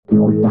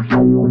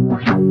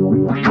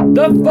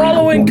The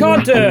following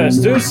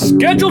contest is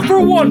scheduled for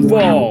one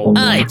fall.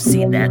 I've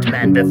seen that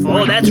man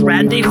before. That's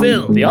Randy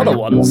Phil. The other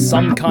one's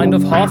some kind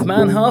of half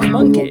man, half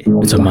monkey.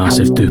 It's a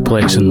massive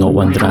duplex and not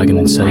one dragon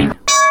in sight.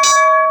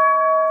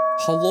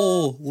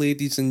 Hello,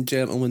 ladies and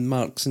gentlemen,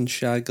 marks and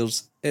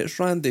shaggers. It's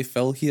Randy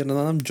Phil here, and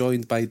I'm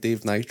joined by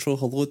Dave Nitro.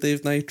 Hello,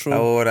 Dave Nitro.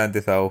 Hello, Randy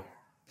Phil.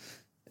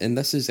 And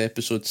this is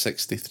episode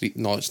 63.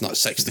 No, it's not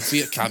 63.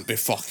 It can't be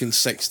fucking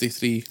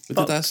 63.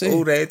 What did I say?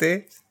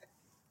 Already?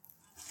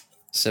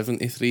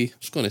 73. I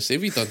was going to say,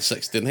 we done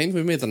 69.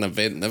 We made an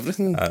event and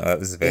everything. That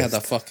was the We had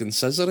best. a fucking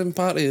scissoring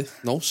party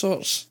and all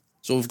sorts.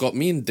 So we've got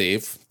me and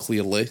Dave,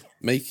 clearly.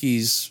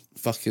 Mikey's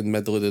fucking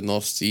middle of the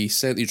North Sea,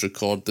 sent his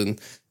recording.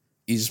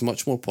 He's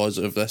much more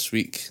positive this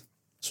week.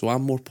 So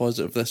I'm more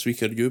positive this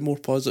week. Are you more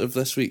positive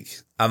this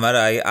week? Am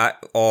I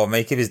right?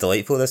 Mikey was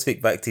delightful this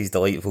week, back to his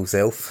delightful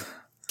self.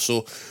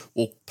 So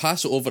we'll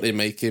pass it over to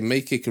Mikey.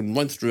 Mikey can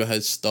run through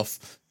his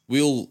stuff.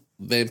 We'll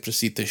then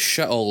proceed to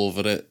shit all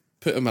over it,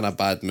 put him in a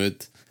bad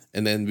mood,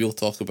 and then we'll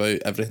talk about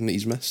everything that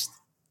he's missed.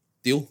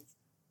 Deal?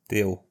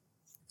 Deal.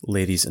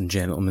 Ladies and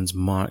gentlemen,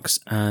 marks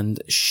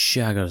and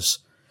shaggers.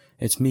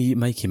 It's me,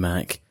 Mikey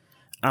Mac.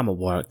 I'm at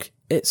work.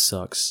 It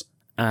sucks.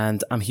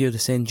 And I'm here to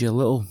send you a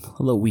little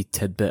wee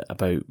tidbit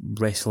about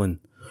wrestling.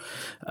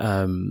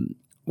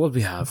 What did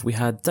we have? We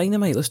had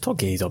Dynamite. Let's talk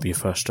AEW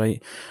first,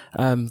 right?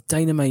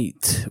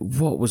 Dynamite.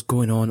 What was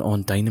going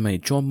on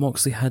Dynamite? Jon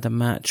Moxley had a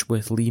match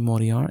with Lee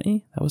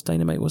Moriarty. That was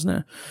Dynamite,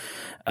 wasn't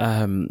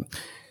it?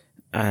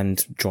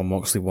 And Jon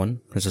Moxley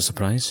won, as a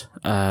surprise.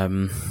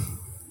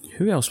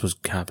 Who else was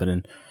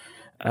happening?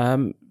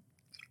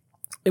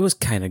 It was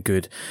kind of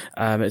good.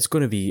 It's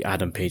going to be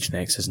Adam Page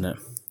next, isn't it?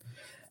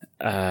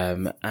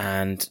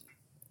 And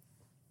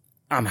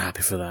I'm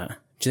happy for that.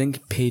 Do you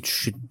think Page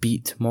should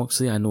beat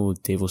Moxley? I know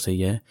Dave will say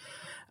yeah.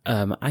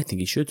 I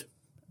think he should.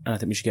 And I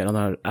think we should get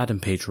another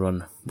Adam Page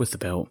run with the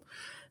belt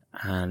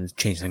and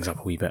change things up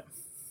a wee bit.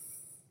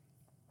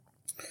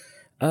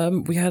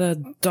 We had a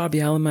Darby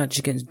Allin match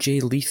against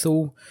Jay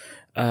Lethal.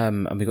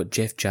 And we got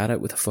Jeff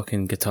Jarrett with a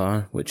fucking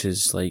guitar, which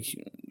is like,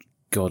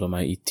 God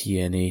almighty,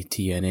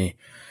 TNA.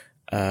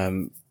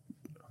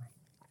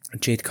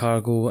 Jade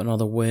Cargill,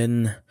 another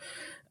win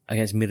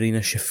against Marina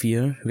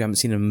Shafir, who we haven't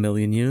seen in a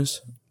million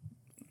years.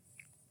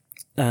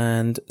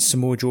 And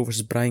Samoa Joe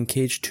versus Brian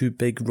Cage, two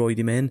big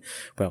roidy men.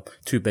 Well,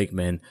 two big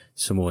men.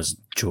 Samoa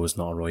Joe's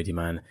not a roidy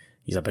man.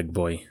 He's a big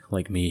boy,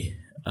 like me.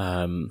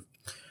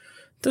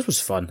 This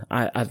was fun.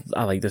 I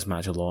like this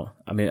match a lot.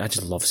 I mean, I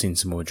just love seeing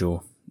Samoa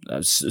Joe.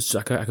 I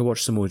could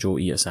watch Samoa Joe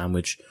eat a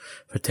sandwich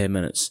for 10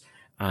 minutes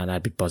and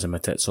I'd be buzzing my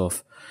tits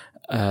off.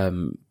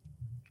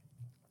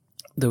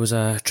 There was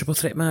a triple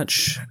threat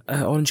match,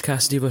 Orange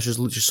Cassidy versus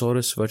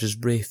Luchasaurus versus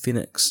Rey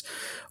Fenix.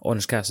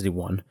 Orange Cassidy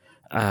won.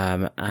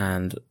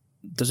 And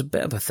there's a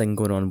bit of a thing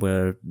going on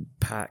where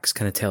Pac's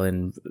kind of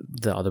telling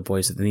the other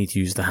boys that they need to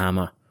use the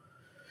hammer.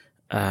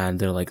 And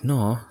they're like,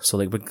 no. So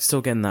like we're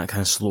still getting that kind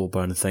of slow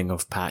burn thing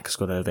of Pac's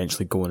got to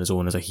eventually go on his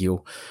own as a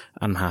heel.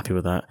 I'm happy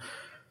with that.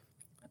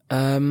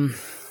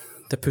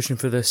 They're pushing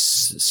for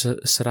this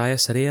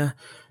Saraya,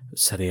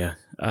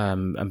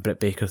 and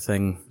Britt Baker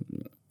thing.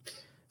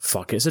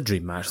 Fuck it, it's a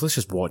dream match. Let's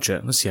just watch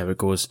it. Let's see how it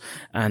goes.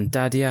 And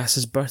Daddy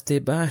Ass's birthday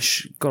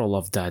bash. Gotta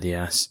love Daddy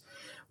Ass.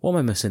 What am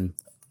I missing?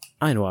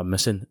 I know what I'm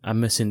missing.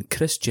 I'm missing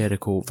Chris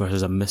Jericho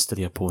versus a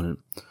mystery opponent.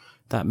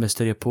 That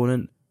mystery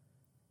opponent,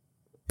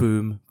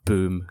 boom,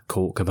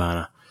 Colt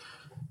Cabana.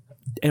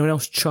 Anyone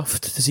else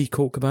chuffed to see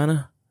Colt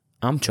Cabana?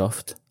 I'm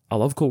chuffed. I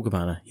love Colt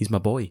Cabana. He's my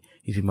boy.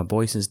 He's been my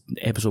boy since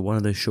episode 1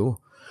 of this show.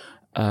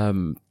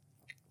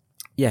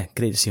 Yeah,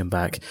 great to see him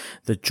back.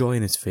 The joy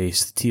in his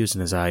face, the tears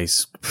in his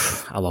eyes.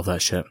 I love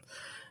that shit.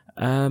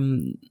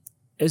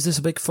 Is this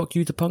a big fuck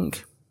you to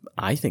Punk?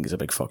 I think it's a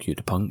big fuck you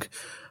to Punk.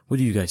 What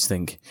do you guys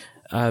think?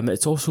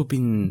 It's also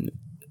been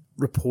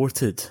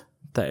reported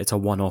that it's a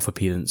one-off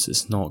appearance.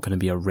 It's not going to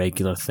be a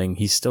regular thing.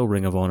 He's still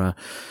Ring of Honor.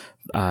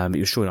 He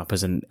was showing up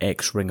as an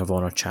ex-Ring of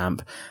Honor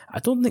champ. I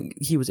don't think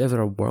he was ever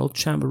a world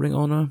champ of Ring of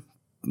Honor.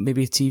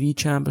 Maybe a TV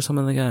champ or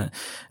something like that.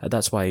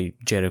 That's why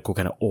Jericho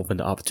kind of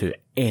opened it up to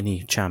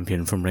any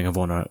champion from Ring of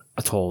Honor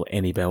at all,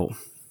 any belt.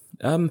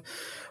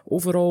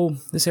 Overall,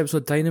 this episode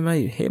of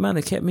Dynamite, hey man,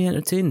 it kept me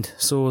entertained.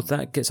 So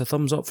that gets a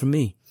thumbs up from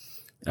me.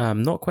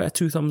 Not quite a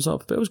 2 thumbs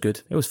up, but it was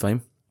good. It was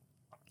fine.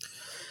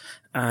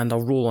 And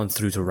I'll roll on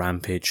through to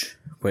Rampage,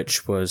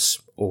 which was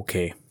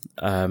okay.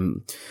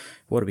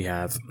 What do we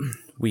have?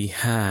 We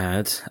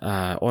had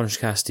Orange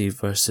Cassidy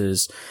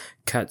versus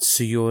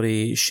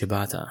Katsuyori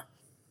Shibata.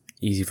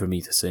 Easy for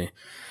me to say.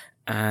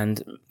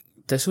 And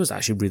this was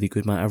actually really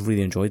good, man. I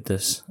really enjoyed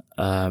this.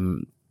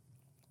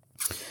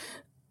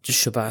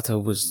 Just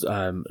Shibata was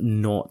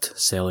not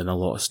selling a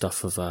lot of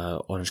stuff of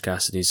Orange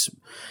Cassidy's.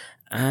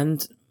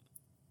 And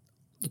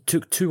it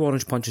took 2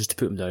 orange punches to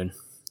put him down.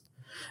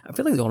 I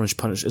feel like the orange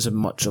punch isn't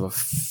much of a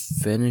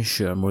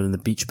finisher more than the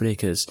beach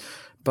break is,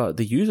 but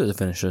they use it as a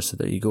finisher, so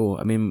there you go.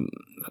 I mean,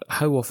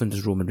 how often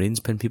does Roman Reigns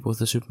pin people with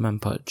the Superman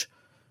punch?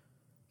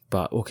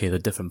 But okay, they're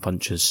different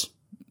punches.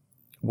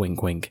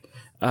 Wink, wink.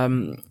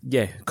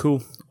 Yeah,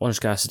 cool. Orange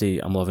Cassidy,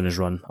 I'm loving his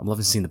run. I'm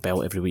loving seeing the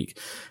belt every week.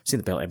 Seeing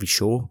the belt every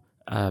show.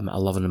 I'm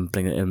loving him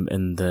bringing it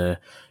in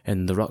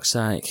the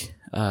rucksack.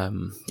 Yeah,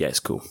 it's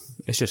cool.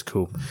 It's just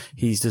cool.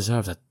 He's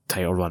deserved a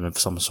title run of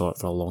some sort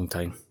for a long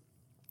time.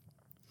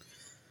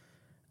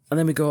 And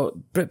then we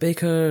got Britt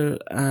Baker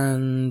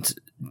and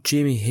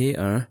Jamie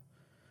Hayter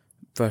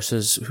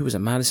versus, who was it?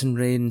 Madison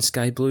Rayne,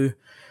 Sky Blue.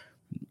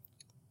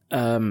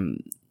 Yeah,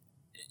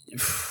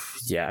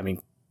 I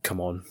mean,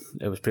 come on.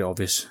 It was pretty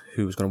obvious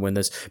who was going to win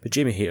this. But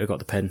Jamie Hayter got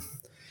the pin.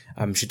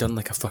 She done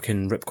like a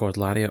fucking ripcord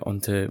lariat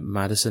onto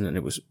Madison, and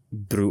it was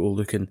brutal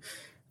looking.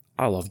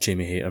 I love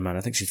Jamie Hayter, man.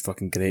 I think she's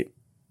fucking great.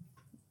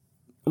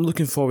 I'm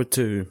looking forward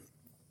to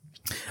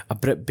a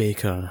Britt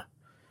Baker,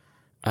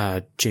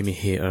 Jamie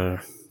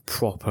Hayter,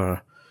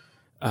 proper,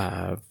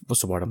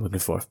 what's the word I'm looking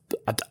for?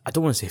 I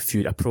don't want to say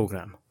feud, a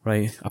program,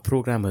 right? A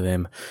program with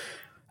them.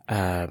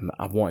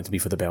 I want it to be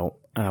for the belt,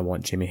 and I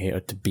want Jamie Hayter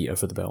to beat her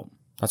for the belt.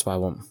 That's what I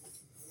want.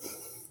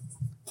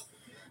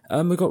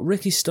 We got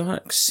Ricky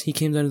Starks. He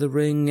came down to the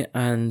ring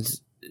and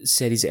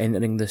said he's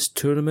entering this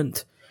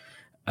tournament.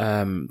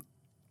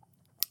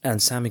 And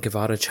Sammy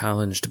Guevara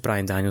challenged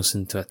Bryan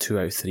Danielson to a 2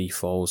 out of 3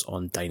 falls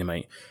on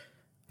Dynamite.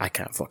 I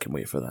can't fucking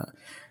wait for that.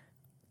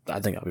 I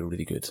think that'll be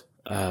really good.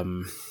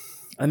 And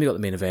we got the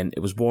main event.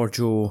 It was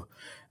Wardlow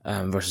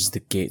versus the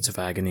Gates of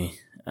Agony,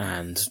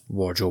 and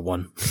Wardlow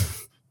won.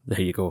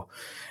 There you go.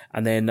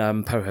 And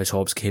then Powerhouse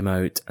Hobbs came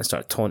out and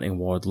started taunting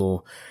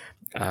Wardlow.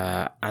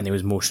 And he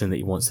was motioning that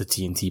he wants the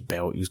TNT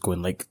belt. He was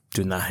going like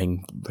doing that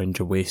thing around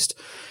your waist.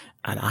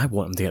 And I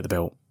want him to get the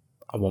belt.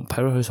 I want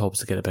Powerhouse Hobbs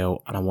to get the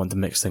belt, and I want to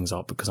mix things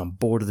up because I'm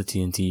bored of the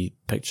TNT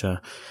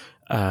picture.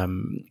 I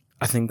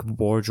think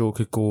Wardlow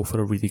could go for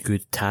a really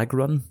good tag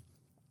run,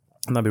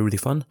 and that'd be really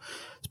fun.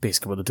 It's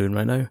basically what they're doing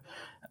right now.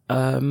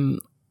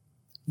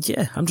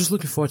 Yeah, I'm just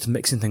looking forward to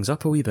mixing things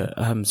up a wee bit.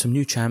 Some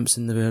new champs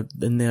in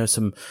there,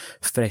 some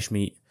fresh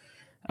meat.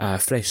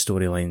 Fresh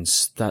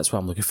storylines. That's what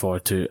I'm looking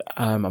forward to.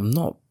 I'm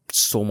not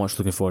so much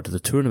looking forward to the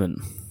tournament.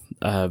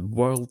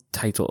 World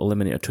Title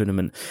Eliminator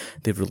Tournament,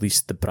 they've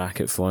released the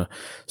bracket for.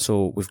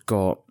 So we've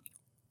got,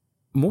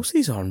 most of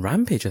these are on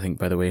Rampage, I think,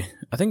 by the way.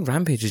 I think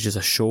Rampage is just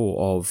a show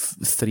of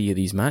 3 of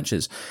these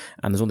matches,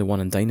 and there's only one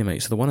on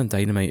Dynamite. So the one on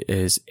Dynamite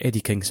is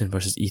Eddie Kingston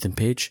versus Ethan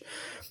Page.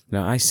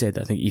 Now, I said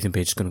that I think Ethan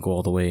Page is going to go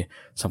all the way,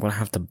 so I'm going to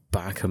have to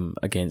back him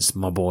against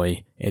my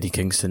boy, Eddie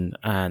Kingston,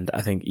 and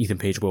I think Ethan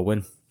Page will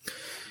win.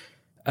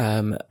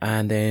 And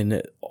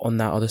then on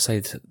that other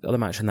side, the other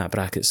match on that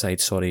bracket side,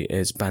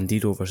 is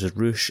Bandido versus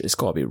Roosh. It's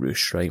got to be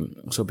Roosh, right?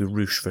 So it'll be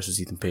Roosh versus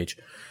Ethan Page.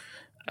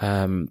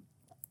 And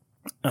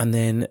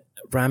then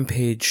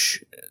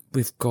Rampage,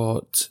 we've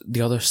got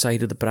the other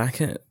side of the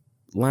bracket,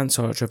 Lance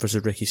Archer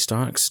versus Ricky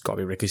Starks. Got to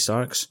be Ricky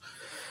Starks.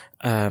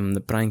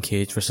 Brian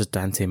Cage versus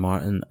Dante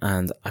Martin,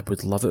 and I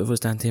would love it if it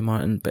was Dante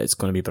Martin, but it's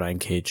going to be Brian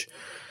Cage.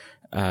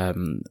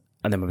 And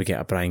then we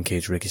get a Brian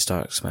Cage Ricky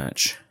Starks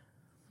match.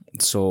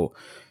 So,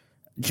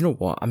 do you know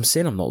what? I'm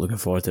saying I'm not looking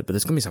forward to it, but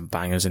there's going to be some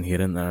bangers in here,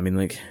 isn't there? I mean,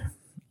 like,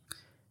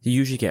 you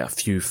usually get a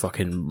few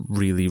fucking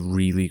really,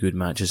 really good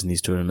matches in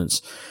these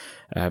tournaments.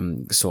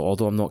 So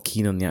although I'm not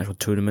keen on the actual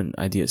tournament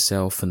idea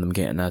itself and them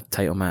getting a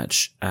title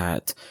match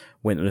at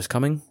Winter is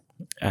Coming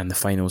and the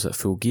finals at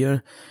Full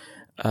Gear,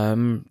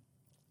 it'll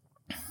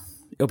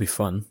be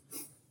fun.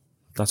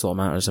 That's all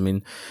that matters. I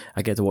mean,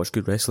 I get to watch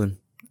good wrestling,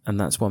 and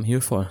that's what I'm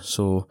here for.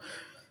 So,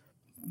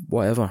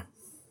 whatever.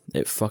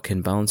 It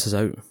fucking balances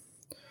out.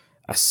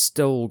 I'm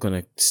still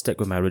going to stick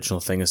with my original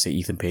thing and say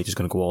Ethan Page is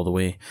going to go all the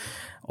way.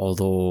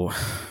 Although,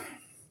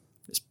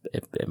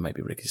 it might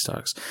be Ricky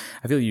Starks.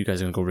 I feel you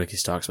guys are going to go Ricky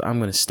Starks, but I'm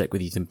going to stick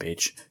with Ethan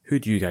Page. Who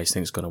do you guys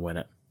think is going to win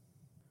it?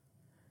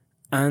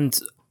 And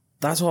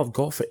that's all I've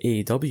got for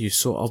AEW,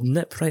 so I'll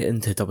nip right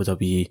into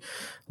WWE.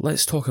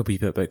 Let's talk a wee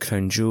bit about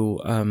Crown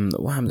Jewel.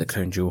 What happened at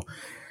Crown Jewel?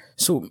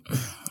 So,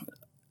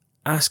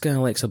 Asuka and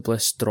Alexa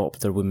Bliss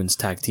dropped their women's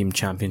tag team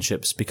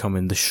championships,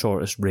 becoming the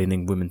shortest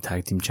reigning women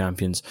tag team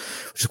champions,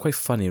 which is quite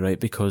funny, right?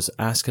 Because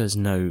Asuka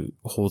now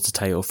holds the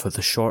title for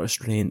the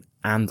shortest reign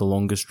and the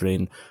longest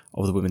reign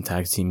of the women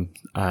tag team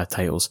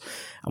titles.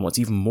 And what's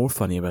even more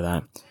funny about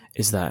that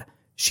is that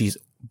she's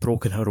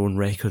broken her own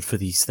record for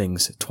these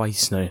things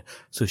twice now.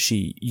 So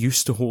she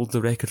used to hold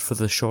the record for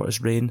the shortest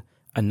reign,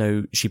 and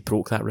now she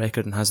broke that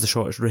record and has the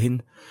shortest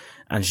reign.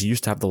 And she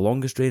used to have the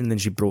longest reign, and then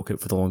she broke it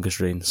for the longest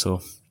reign.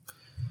 So,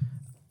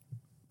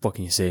 what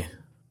can you say?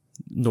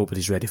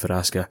 Nobody's ready for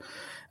Asuka.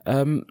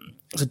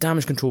 So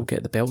Damage Control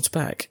get the belts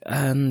back,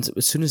 and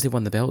as soon as they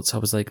won the belts, I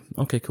was like,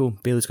 okay, cool,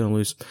 Bayley's going to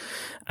lose.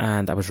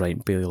 And I was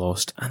right, Bayley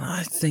lost. And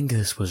I think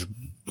this was,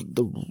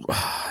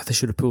 they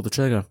should have pulled the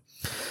trigger.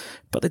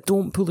 But they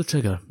don't pull the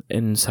trigger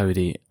in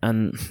Saudi,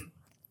 and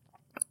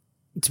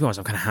to be honest,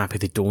 I'm kind of happy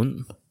they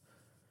don't.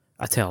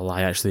 I tell a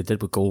lie, actually, they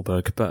did with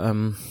Goldberg, but I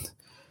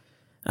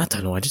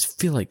don't know, I just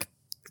feel like,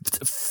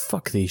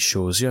 fuck these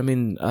shows, you know what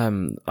I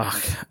mean?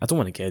 I don't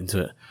want to get into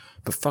it,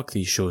 but fuck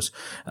these shows.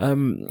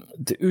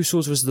 The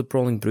Usos versus the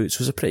Brawling Brutes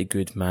was a pretty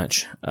good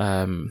match.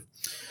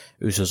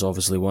 Usos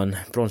obviously won.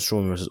 Braun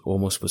Strowman versus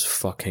Omos was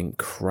fucking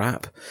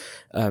crap.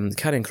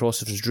 Karrion Kross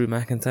versus Drew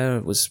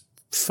McIntyre was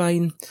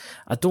fine.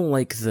 I don't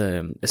like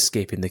the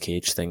escaping the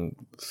cage thing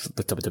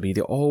with WWE.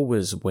 They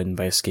always win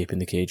by escaping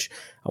the cage.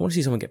 I want to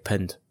see someone get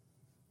pinned.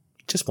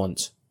 Just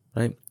once,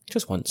 right?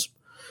 Just once.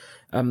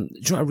 Do you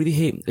know what I really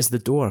hate is the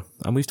door.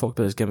 And we've talked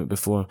about this gimmick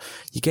before.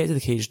 You get to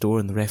the cage door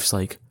and the ref's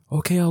like,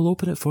 okay, I'll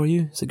open it for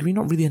you. It's like, you're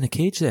not really in a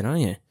cage then, are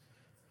you?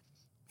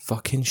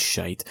 Fucking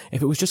shite.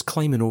 If it was just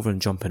climbing over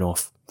and jumping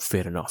off,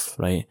 fair enough,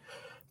 right?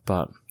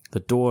 But the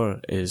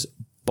door is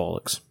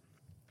bollocks.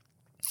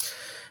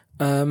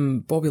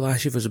 Bobby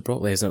Lashley versus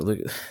Brock Lesnar. Look,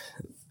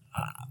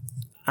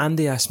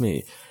 Andy asked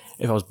me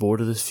if I was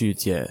bored of this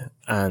feud yet,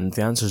 and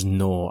the answer is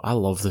no. I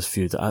love this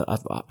feud.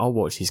 I'll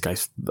watch these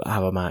guys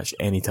have a match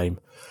anytime.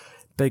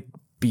 Big,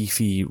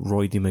 beefy,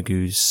 roidy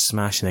Magoos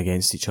smashing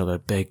against each other.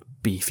 Big,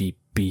 beefy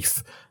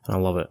beef. And I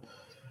love it.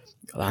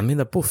 I mean,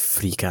 they're both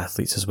freak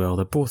athletes as well.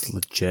 They're both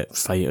legit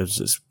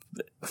fighters.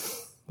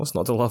 What's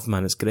not to love,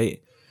 man? It's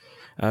great.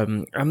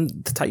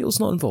 The title's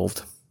not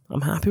involved.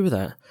 I'm happy with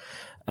that.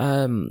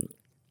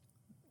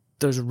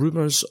 There's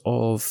rumours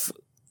of,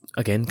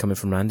 again, coming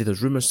from Randy,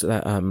 there's rumours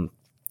that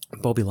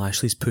Bobby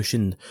Lashley's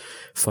pushing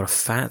for a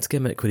fat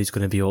gimmick where he's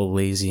going to be all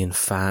lazy and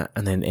fat,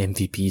 and then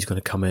MVP is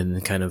going to come in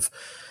and kind of,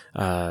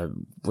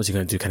 what's he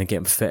going to do? Kind of get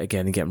him fit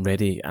again and get him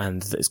ready,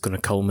 and it's going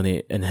to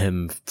culminate in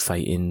him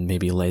fighting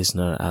maybe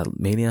Lesnar at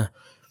Mania.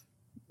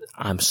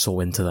 I'm so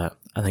into that.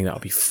 I think that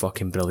would be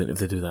fucking brilliant if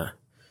they do that.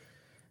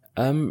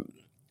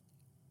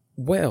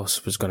 What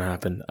else was going to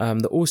happen?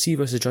 The OC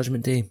versus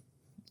Judgment Day.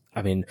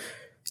 I mean,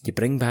 you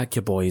bring back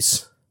your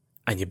boys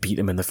and you beat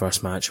them in the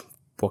first match.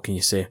 What can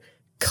you say?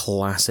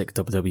 Classic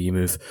WWE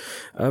move.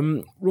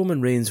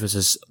 Roman Reigns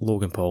versus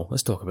Logan Paul.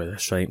 Let's talk about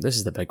this, right? This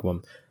is the big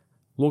one.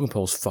 Logan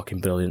Paul's fucking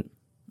brilliant.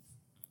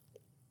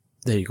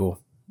 There you go.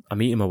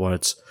 I'm eating my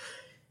words.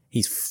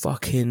 He's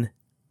fucking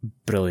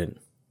brilliant.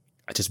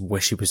 I just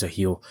wish he was a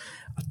heel.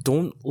 I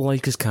don't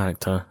like his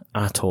character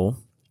at all.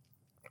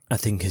 I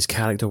think his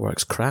character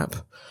works crap.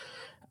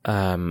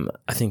 I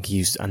think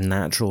he's a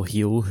natural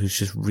heel who's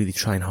just really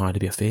trying hard to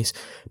be a face.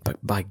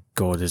 But by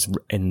God, his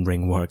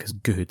in-ring work is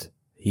good.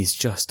 He's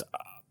just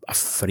a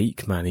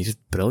freak, man. He's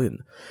just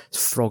brilliant.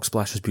 His frog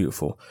splash was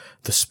beautiful.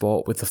 The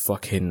spot with the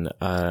fucking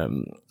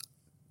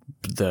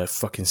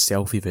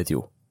selfie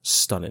video,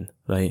 stunning,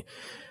 right?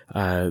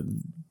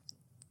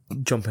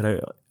 Jumping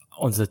out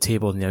onto the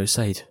table on the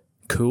outside,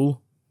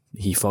 cool.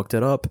 He fucked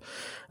it up.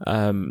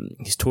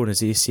 He's torn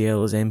his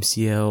ACL, his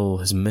MCL,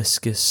 his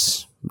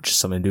meniscus, which is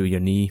something to do with your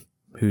knee.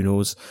 Who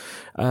knows?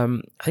 I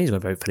think he's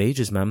going to be out for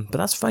ages, man. But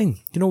that's fine.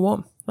 You know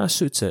what? That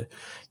suits it.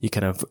 You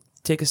kind of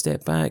take a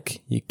step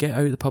back. You get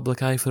out of the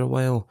public eye for a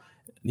while.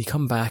 You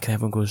come back and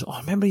everyone goes, oh,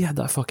 remember you had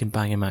that fucking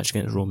banging match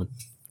against Roman?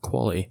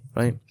 Quality,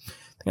 right?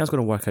 I think that's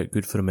going to work out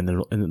good for him in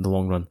the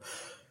long run.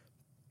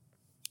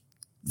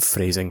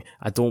 Phrasing.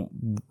 I don't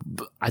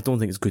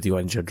think it's good he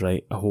got injured,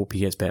 right? I hope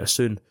he gets better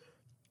soon.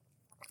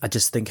 I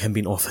just think him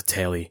being off the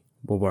telly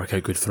will work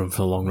out good for him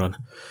for the long run.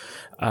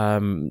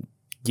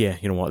 Yeah,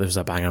 you know what? This was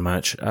a banger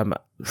match. I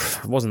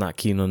wasn't that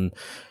keen on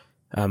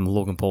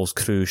Logan Paul's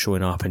crew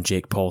showing up and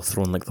Jake Paul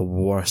throwing like the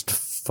worst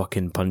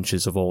fucking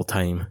punches of all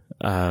time.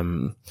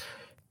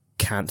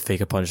 Can't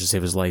fake a punch to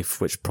save his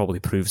life, which probably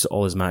proves that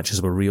all his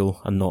matches were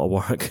real and not a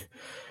work.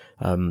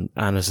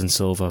 Anderson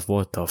Silva,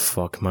 what the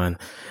fuck, man?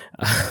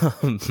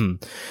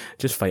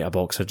 Just fight a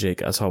boxer, Jake.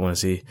 That's all I want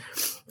to see.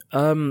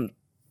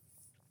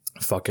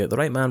 Fuck it. The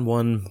right man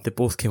won. They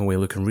both came away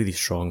looking really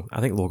strong.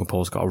 I think Logan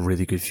Paul's got a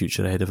really good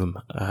future ahead of him.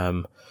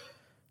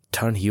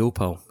 Turn heel,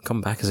 pal.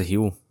 Come back as a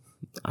heel.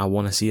 I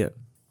want to see it.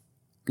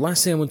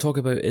 Last thing I want to talk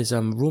about is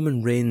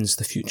Roman Reigns.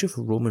 The future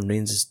for Roman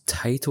Reigns'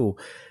 title.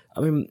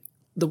 I mean,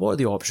 what are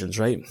the options,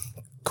 right?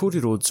 Cody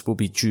Rhodes will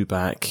be due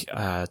back.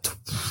 I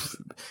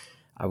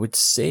would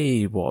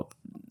say,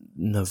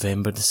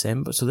 November,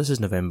 December? So this is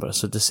November.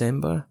 So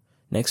December,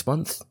 next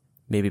month,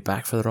 maybe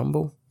back for the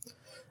Rumble.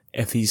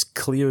 If he's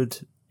cleared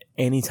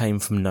any time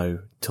from now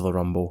till the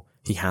Rumble,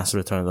 he has to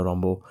return to the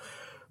Rumble.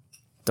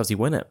 Does he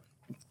win it?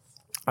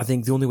 I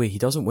think the only way he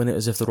doesn't win it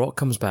is if The Rock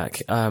comes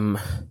back.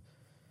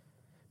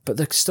 But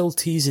they're still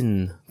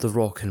teasing The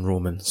Rock and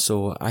Roman,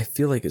 so I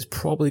feel like it's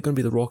probably going to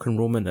be The Rock and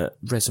Roman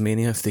at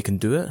WrestleMania if they can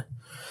do it.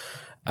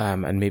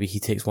 And maybe he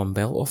takes one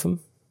belt off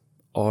him.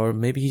 Or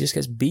maybe he just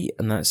gets beat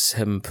and that's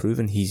him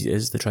proving he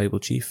is the tribal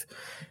chief.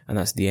 And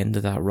that's the end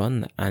of that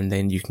run. And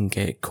then you can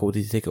get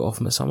Cody to take it off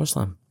him at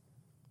SummerSlam.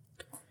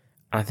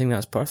 I think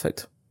that's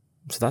perfect.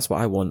 So that's what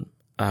I want.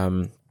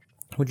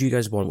 What do you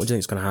guys want? What do you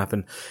think is going to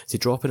happen? Is he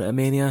dropping it at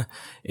Mania?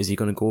 Is he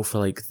going to go for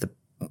like the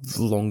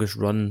longest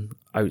run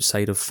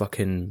outside of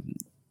fucking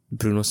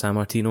Bruno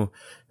Sammartino?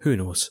 Who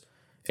knows?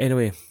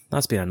 Anyway,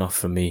 that's been enough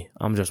from me.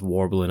 I'm just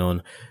warbling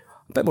on.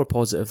 A bit more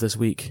positive this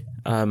week.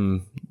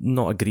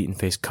 Not a greeting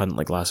face cunt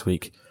like last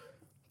week.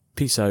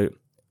 Peace out.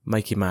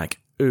 Mikey Mac.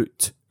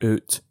 Out.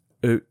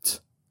 I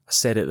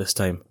said it this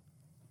time.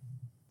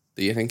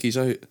 Do you think he's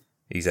out?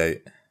 He's out.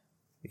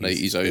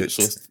 He's out.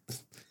 So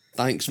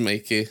thanks,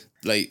 Mikey.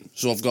 Right,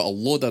 so I've got a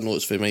load of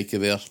notes for Mikey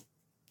there.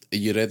 Are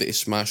you ready to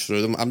smash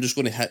through them? I'm just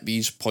going to hit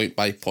these point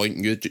by point.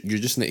 You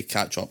just need to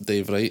catch up,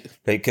 Dave, right?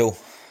 Right, cool.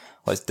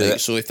 Let's do it.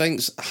 So he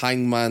thinks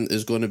Hangman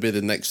is going to be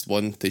the next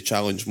one to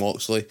challenge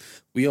Moxley.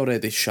 We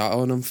already shat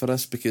on him for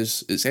this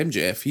because it's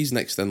MJF. He's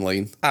next in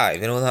line. Aye,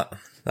 we know that.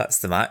 That's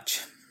the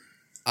match.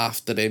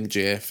 After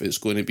MJF, it's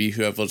going to be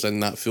whoever's in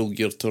that Full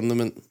Gear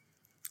tournament.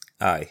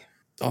 Aye.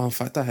 Oh, in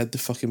fact, I had the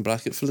fucking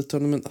bracket for the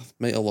tournament. I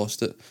might have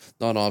lost it.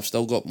 No, I've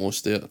still got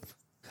most of it.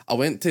 I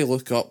went to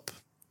look up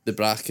the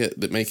bracket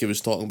that Mikey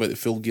was talking about, the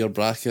Full Gear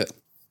bracket.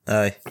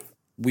 Aye.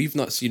 We've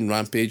not seen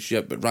Rampage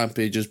yet, but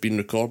Rampage has been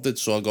recorded,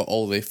 so I got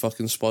all the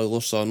fucking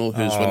spoilers, so I know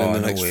who's winning the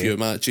no next way. few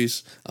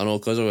matches. I know,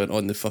 because I went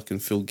on the fucking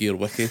Full Gear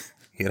wiki.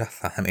 You're a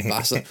fanny.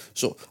 That's it.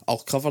 So I'll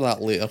cover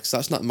that later, because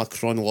that's not in my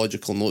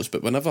chronological notes,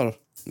 but whenever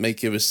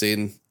Mikey was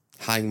saying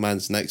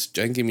Hangman's next,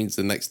 do you think he means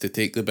the next to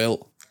take the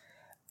belt?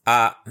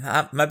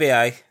 Maybe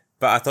aye.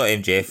 But I thought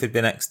MJF would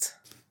be next.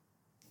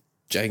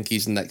 Do you think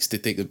he's next to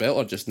take the belt,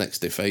 or just next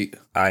to fight?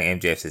 I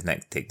think MJF is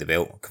next to take the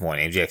belt. Come on,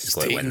 MJF is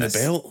going to win Taking the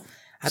this. belt?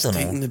 I don't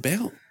Taking know. the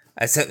belt?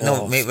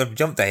 No, mate, we've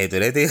jumped ahead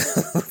already.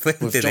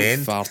 We've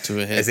jumped far too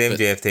ahead. Is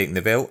MJF taking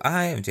the belt?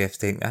 I think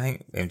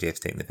MJF's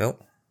taking the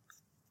belt.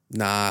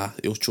 Nah,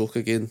 he'll choke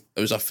again.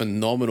 It was a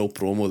phenomenal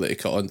promo that he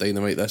cut on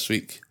Dynamite this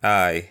week.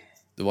 Aye.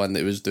 The one that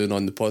he was doing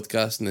on the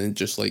podcast, and then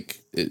just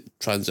like it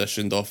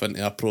transitioned off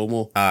into a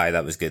promo. Aye,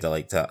 that was good. I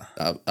liked that.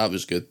 That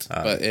was good.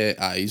 But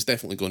he's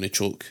definitely going to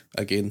choke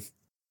again.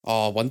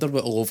 Oh, I wonder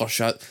what will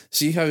overshadow.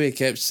 See how he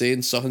kept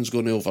saying something's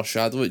going to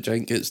overshadow it? Do you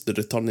think it's the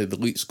return of the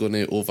Elite's going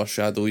to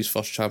overshadow his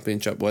first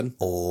championship win?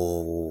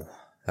 Oh,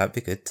 that'd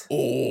be good.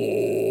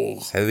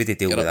 Oh, How would he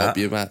deal get with it that? up,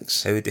 you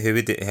Max. How would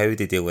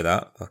he deal with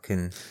that?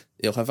 Fucking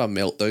He'll have a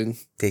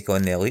meltdown. take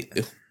on the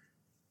Elite.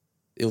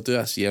 He'll do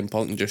a CM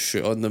Punk and just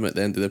shoot on them at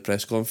the end of the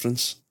press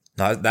conference.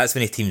 No, that's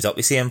when he teams up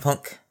with CM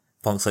Punk.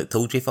 Punk's like,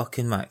 told you,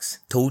 fucking Max.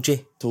 Told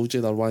you. Told you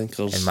they're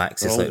wankers. And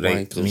Max They're is all like,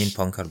 right, wankers. me and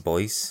Punk are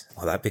boys.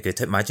 Oh, that'd be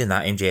good. Imagine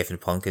that MJF and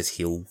Punk is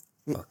heel.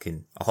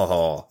 Fucking,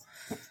 oh.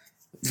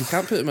 You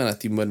can't put them in a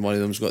team when one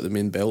of them's got the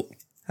main belt.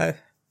 How?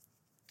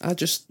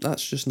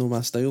 That's just no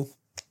my style.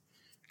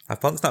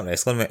 Punk's not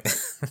wrestling,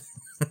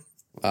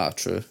 mate.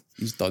 True.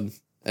 He's done.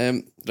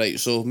 Right,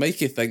 so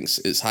Mikey thinks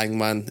it's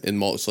Hangman and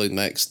Moxley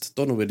next.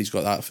 Don't know where he's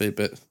got that for,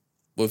 but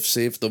we've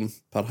saved him,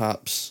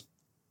 perhaps.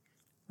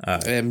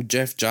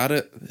 Jeff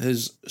Jarrett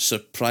has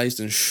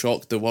surprised and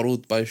shocked the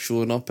world by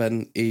showing up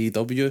in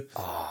AEW.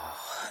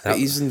 But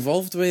he's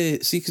involved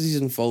with... See, because he's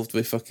involved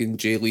with fucking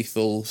Jay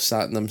Lethal,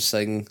 Satnam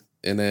Singh,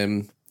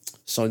 and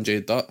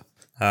Sanjay Dutt.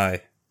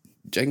 Aye.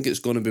 Do you think it's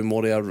going to be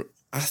more of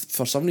a...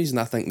 For some reason,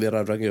 I think they're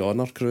a Ring of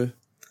Honor crew.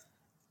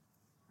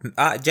 Do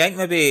you think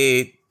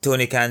maybe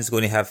Tony Khan's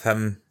going to have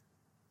him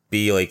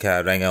be like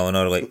a Ring of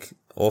Honor, like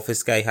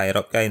office guy, higher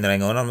up guy in the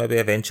Ring of Honor, maybe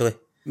eventually?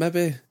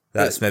 Maybe.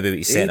 That's maybe what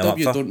he's setting him up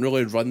AEW for. don't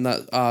really run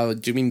that.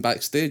 Do you mean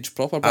backstage?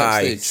 Proper Aye,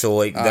 backstage? so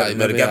like they're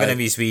maybe, giving aye. him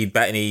his wee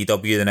bit in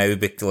AEW now,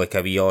 but like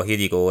a wee, oh, here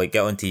you go, like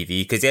get on TV,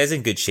 because he is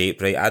in good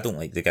shape, right? I don't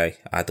like the guy.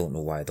 I don't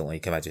know why I don't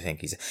like him. I just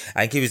think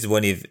I think he was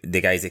one of the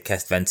guys that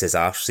kissed Vince's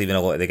arse. Even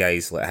a lot of the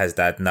guys, like his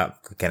dad and that,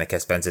 kind of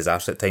kissed Vince's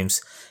arse at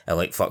times, and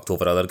like fucked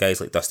over other guys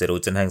like Dusty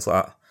Rhodes and things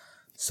like that.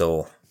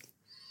 So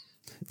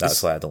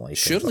that's why I don't like him.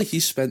 Surely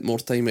he's spent more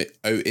time out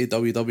of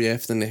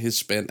WWF than he has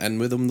spent in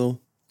with them, though.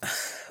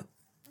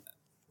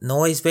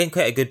 No, he spent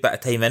quite a good bit of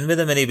time in with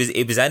him, and he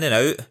was in and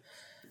out.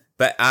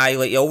 But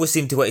he always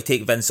seemed to want to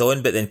take Vince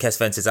on, but then kiss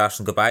Vince's arse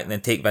and go back, and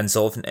then take Vince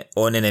on,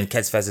 and then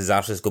kiss Vince's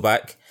arse and go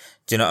back.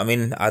 Do you know what I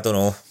mean? I don't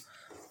know.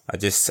 I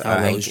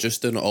think He's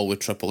just doing it all with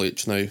Triple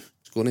H now.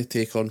 He's going to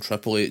take on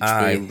Triple H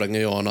Aye. with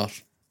Ring of Honor.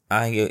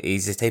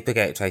 he's the type of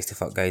guy that tries to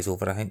fuck guys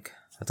over, I think.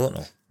 I don't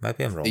know.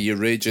 Maybe I'm wrong. Are you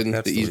raging I've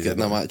heard that he's stories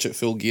getting a about match at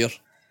Full Gear?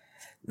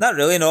 Not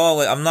really, no.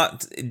 Like, I'm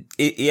not...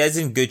 He is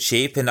in good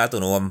shape, and I don't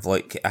know,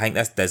 I think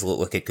this does look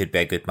like it could be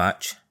a good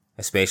match.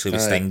 Especially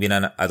with Aye. Sting being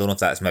in it. I don't know if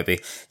that's maybe...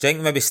 Do you think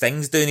maybe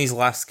Sting's doing his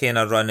last kind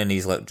of run and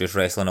he's like just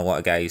wrestling a lot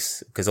of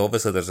guys? Because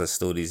obviously there's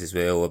stories as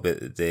well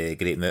about the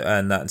Great Muta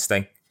and that and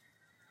Sting.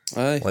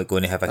 Aye. Like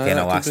going to have a Aye, kind that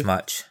of could last be.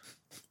 match.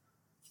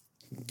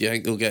 Do you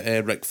think they'll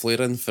get Ric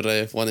Flair in for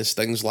one of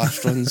Sting's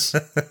last runs?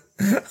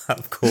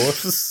 Of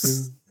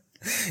course.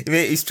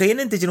 Mate, he's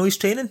training. Did you know he's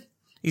training?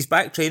 He's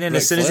back training. Ric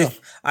As soon Flair?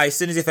 as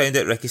he found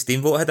out Ricky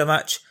Steamboat had a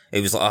match,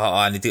 he was like,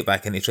 I need to get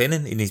back into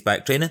training. And he's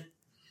back training.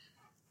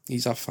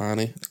 He's a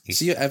fanny.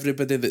 See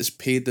everybody that's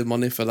paid the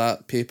money for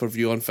that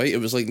pay-per-view on Fight, it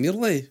was like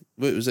nearly,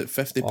 what was it,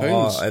 £50?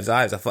 Oh, it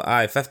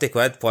was 50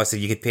 quid, plus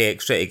you could pay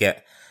extra to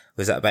get,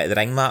 was it a bit of the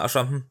ring mat or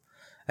something?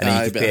 And then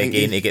you could but I pay think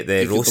again to get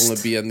the you roast. could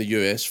only be in the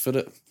US for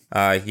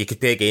it. You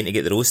could pay again to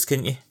get the roast,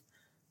 couldn't you?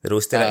 The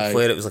roast of Ric Aye.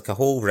 Flair, it was like a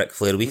whole Ric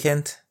Flair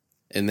weekend.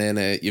 And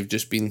then you've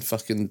just been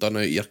fucking done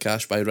out of your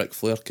cash by Ric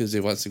Flair because he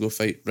wants to go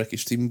fight Ricky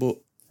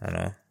Steamboat. I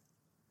know.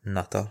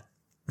 Nutter.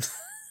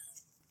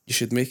 You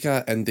should make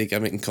a indie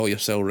gimmick and call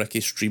yourself Ricky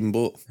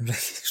Streamboat.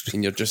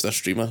 And you're just a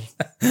streamer.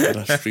 You're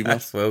a streamer.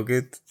 That's well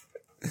good.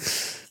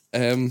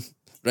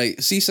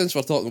 Right, see, since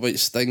we're talking about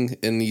Sting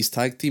in these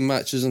tag team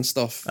matches and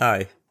stuff,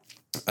 Aye.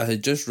 I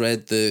had just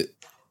read that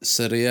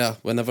Saraya,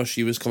 whenever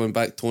she was coming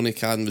back, Tony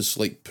Khan was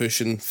like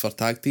pushing for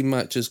tag team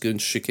matches. When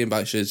she came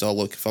back, she says, "Oh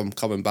look, if I'm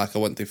coming back, I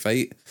want to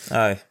fight."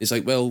 Aye. He's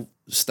like, "Well,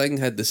 Sting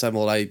had the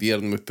similar idea,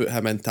 and we put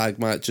him in tag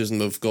matches, and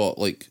we've got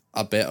like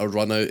a better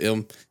run out of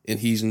him, and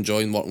he's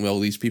enjoying working with all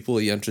these people.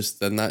 Are you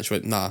interested in that?" She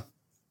went, "Nah,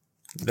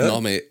 Really?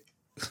 no, mate."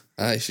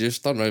 She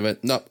just turned around and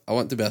went, "Nope, I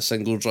want to be a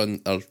singles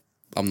run, or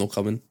I'm not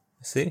coming."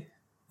 See?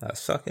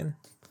 That's fucking...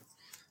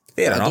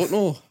 Fair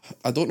enough.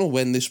 I don't know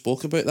when they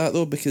spoke about that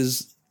though,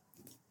 because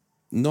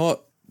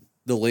not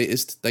the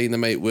latest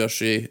Dynamite where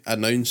she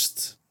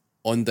announced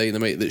on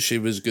Dynamite that she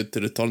was good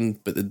to return,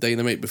 but the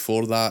Dynamite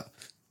before that,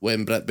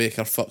 when Britt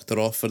Baker fucked her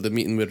off for the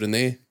meeting with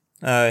Renee.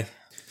 Aye.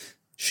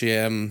 She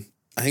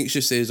I think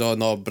she says, "Oh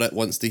no, Britt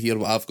wants to hear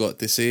what I've got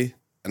to say."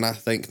 And I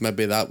think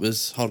maybe that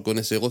was her going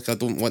to say, "Look, I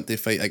don't want to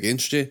fight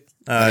against you.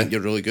 I think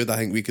you're really good. I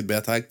think we could be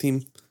a tag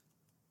team."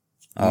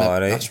 Oh,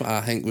 right. That's what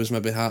I think was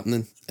maybe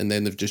happening. And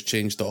then they've just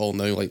changed it all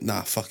now. Like,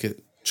 nah, fuck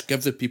it. Just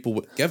give the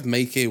people, give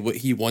Mikey what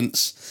he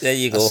wants. There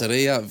you A go.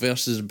 Saraya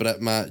versus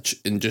Britt match,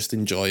 and just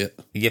enjoy it.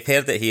 You've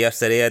heard it here.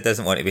 Saraya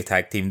doesn't want to be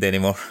tag teamed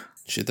anymore.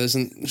 She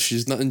doesn't.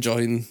 She's not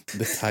enjoying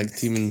the tag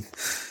teaming.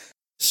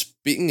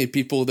 Speaking of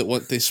people that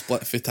want to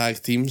split for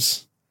tag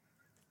teams,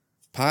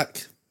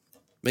 Pac.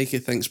 Mikey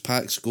thinks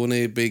Pac's going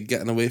to be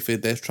getting away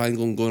from Death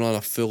Triangle and going on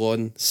a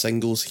full-on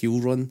singles heel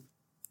run.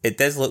 It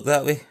does look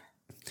that way.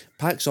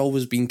 Pac's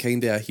always been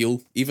kind of a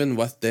heel. Even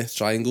with Death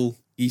Triangle,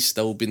 he's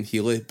still been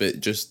heely, but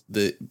just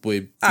the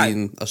way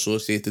being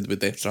associated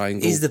with Death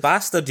Triangle. He's the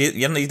bastard.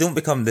 You don't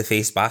become the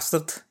face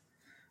bastard.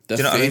 The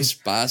Do you know what I mean? face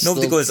bastard.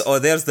 Nobody goes, "Oh,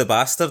 there's the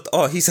bastard.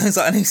 Oh, he sounds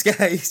like a nice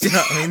guy." Do you know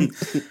what I mean?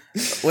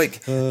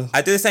 Like,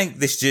 I do think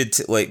they should,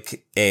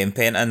 like,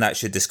 Penta and that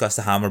should discuss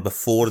the hammer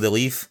before they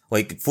leave.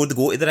 Like, before they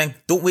go to the ring.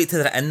 Don't wait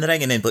till they're in the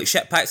ring and then be like,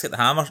 "Shit, Pac's got the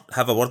hammer."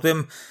 Have a word with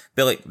him.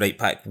 Be like, "Right,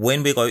 Pac,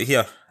 when we go out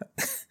here,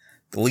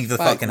 leave the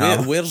Pac, fucking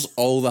hammer." where's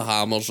all the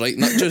hammers, right?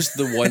 Not just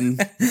the one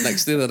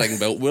next to the ring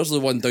belt. Where's the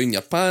one down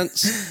your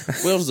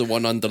pants? Where's the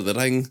one under the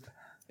ring?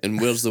 And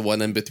where's the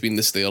one in between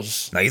the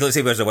stairs? Now, you don't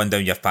say where's the one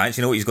down your pants.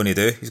 You know what he's going to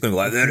do? He's going to go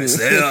like, "There it's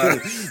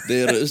there."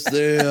 There it's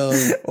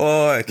there.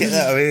 Oh, get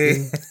that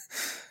away.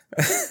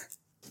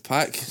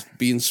 Pac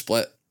being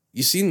split.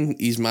 You seen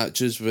his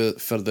matches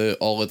for the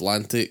All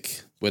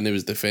Atlantic when he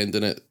was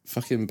defending it?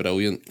 Fucking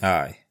brilliant.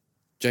 Aye.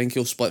 Do you think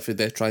he'll split for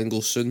Death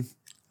Triangle soon?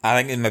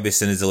 I think maybe as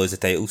soon as they lose the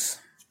titles.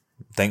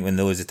 I think when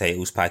they lose the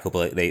titles, Pac will be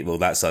like, "Right, well,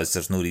 that's us.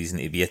 There's no reason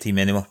to be a team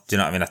anymore." Do you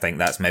know what I mean? I think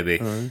that's maybe,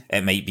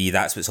 it might be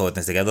that's what's holding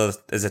us together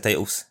is the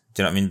titles.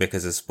 Do you know what I mean?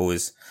 Because I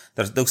suppose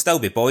they'll still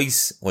be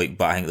boys, like,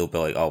 but I think they'll be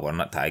like, "Oh, we're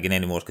not tagging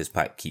anymore," because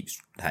Pac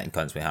keeps hitting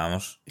cunts with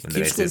hammers. He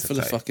keeps going for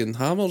the fucking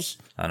hammers.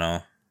 I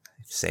know.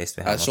 Obsessed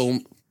with hammers. So,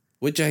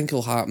 what do you think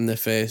will happen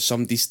if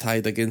somebody's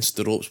tied against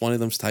the ropes? One of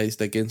them's tied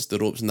against the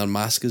ropes and their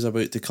mask is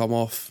about to come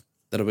off.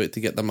 They're about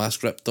to get the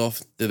mask ripped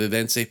off. Do they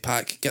then say,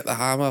 "Pac, get the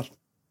hammer"?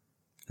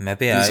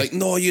 Maybe And I. he's like,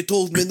 "No, you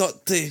told me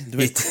not to."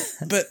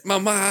 But my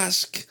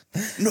mask.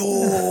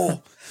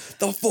 No,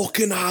 the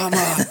fucking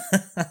hammer.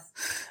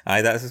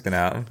 Aye, that's what's going to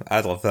happen.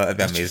 I'd love that. It'd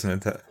be amazing,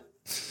 wouldn't it?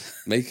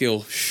 Mikey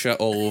will shit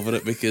all over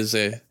it because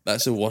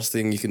that's the worst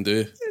thing you can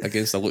do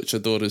against a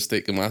luchador is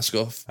take the mask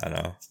off. I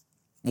know.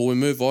 Well, we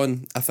move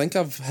on. I think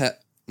I've hit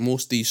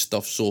most of these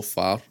stuff so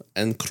far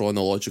in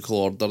chronological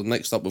order.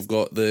 Next up, we've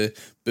got the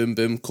Boom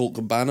Boom Colt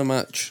Cabana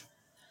match.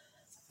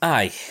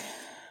 Aye.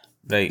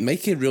 Right.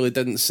 Mikey really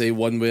didn't say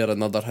one way or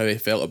another how he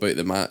felt about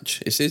the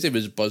match. He says he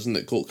was buzzing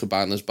that Colt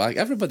Cabana's back.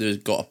 Everybody has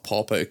got a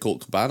pop out of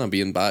Colt Cabana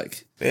being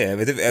back. Yeah,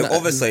 but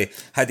obviously,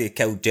 had he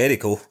killed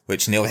Jericho,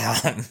 which nearly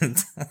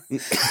happened,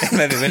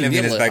 maybe wouldn't have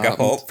been as big a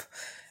pop.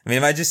 I mean,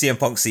 imagine CM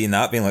Punk seeing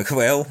that, being like,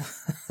 "Well,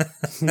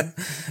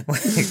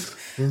 like,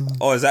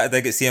 oh, is that a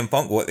dig at CM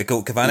Punk? What, the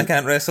Colt Cabana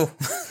can't wrestle?"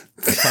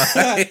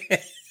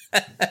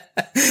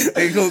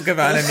 The Colt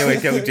Cabana nearly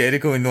killed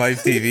Jericho on live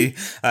TV.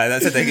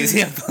 That's a dig at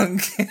CM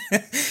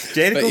Punk.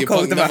 Jericho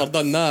called him never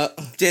done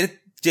that.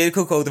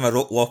 Jericho called him a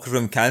locker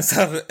room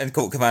cancer, and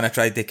Colt Cabana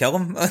tried to kill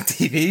him on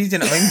TV. Do you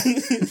know what I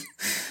mean?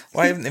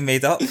 Why haven't they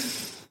made up?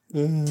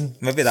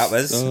 Maybe that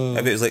was.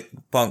 Maybe it was like,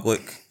 "Punk,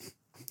 look,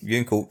 you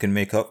and Colt can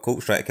make up.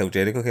 Colt's trying to kill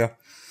Jericho here."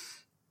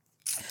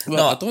 Well,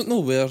 No. I don't know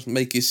where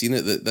Mikey's seen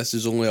it that this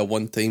is only a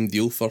one-time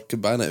deal for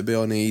Cabana to be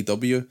on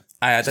AEW.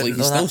 I It's didn't like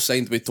know he's still that.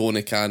 signed with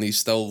Tony Khan. He's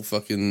still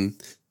fucking.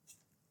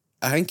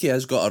 I think he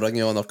has got a Ring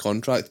of Honor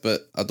contract,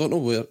 but I don't know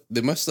where.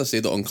 They must have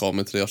said it on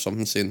commentary or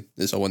something, saying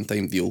it's a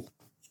one-time deal.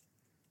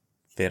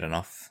 Fair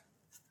enough.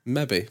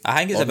 Maybe. I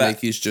think it's or a bit.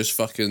 Mikey's just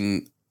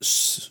fucking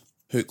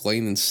hook,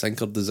 line, and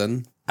sinkered us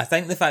in. I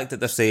think the fact that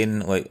they're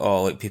saying, like,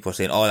 oh, like people are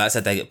saying, "Oh, that's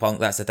a dig at Punk,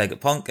 that's a dig at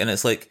Punk," and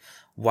it's like,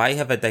 why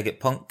have a dig at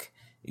Punk?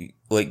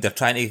 Like, they're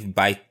trying to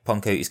buy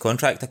Punk out his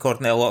contract,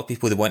 according to a lot of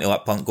people. They want to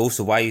let Punk go,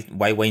 so why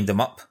wind him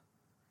up?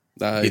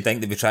 You'd think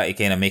they'd be trying to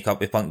kind of make up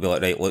with Punk, be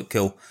like, "Right, look,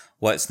 cool,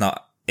 let's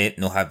not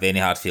have any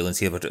hard feelings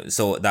here." But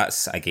so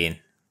that's, again,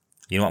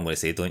 you know what I'm going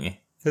to say, don't you?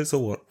 It's a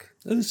work.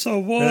 It's a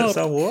war. It's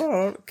a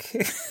work.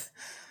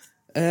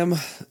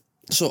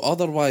 So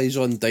otherwise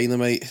on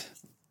Dynamite,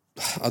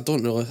 I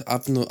don't really.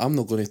 I'm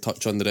not going to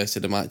touch on the rest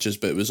of the matches,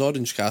 but it was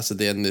Orange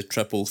Cassidy in the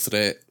triple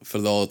threat for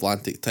the All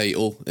Atlantic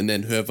title, and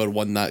then whoever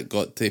won that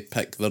got to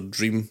pick their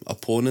dream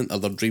opponent or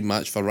their dream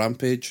match for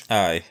Rampage.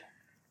 Aye.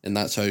 And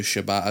that's how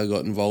Shibata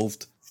got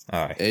involved.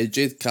 Aye.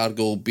 Jade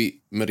Cargill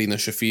beat Marina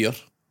Shafir,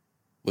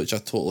 which I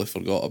totally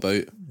forgot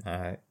about.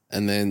 Aye.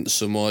 And then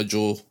Samoa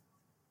Joe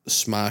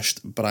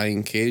smashed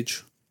Brian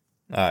Cage.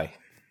 Aye.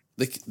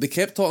 They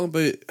kept talking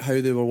about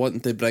how they were wanting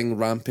to bring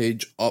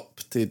Rampage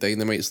up to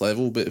Dynamite's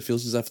level, but it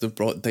feels as if they've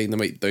brought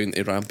Dynamite down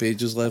to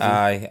Rampage's level.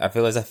 Aye. I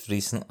feel as if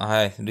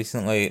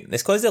recently...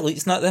 It's because the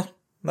Elite's not there.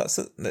 That's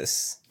it.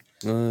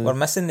 We're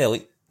missing the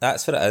Elite.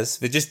 That's what it is.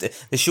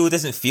 The show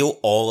doesn't feel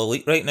all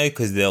Elite right now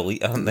because the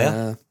Elite aren't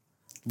there.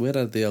 Where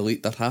are the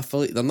Elite? They're half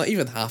Elite. They're not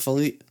even half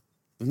Elite.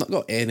 We've not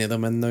got any of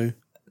them in now.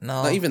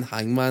 No. Not even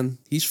Hangman.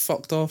 He's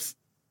fucked off.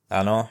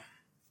 I know.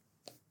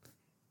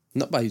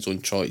 Not by his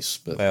own choice,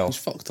 but he's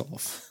fucked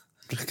off.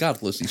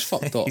 Regardless, he's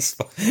fucked off.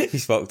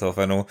 he's fucked off,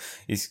 I know.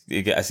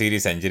 He get a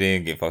serious injury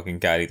and get fucking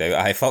carried out.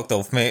 I fucked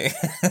off, mate.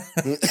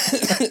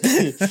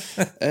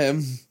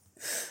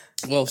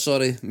 Well,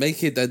 sorry.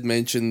 Mikey did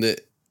mention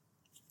that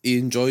he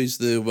enjoys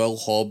the Will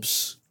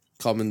Hobbs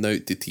coming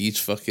out to tease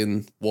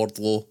fucking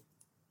Wardlow,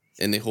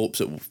 and he hopes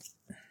that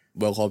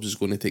Will Hobbs is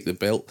going to take the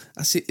belt.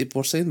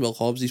 We're saying Will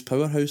Hobbs, he's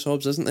Powerhouse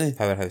Hobbs, isn't he?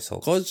 Powerhouse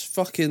Hobbs. Because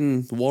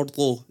fucking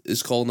Wardlow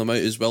is calling him out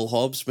as Will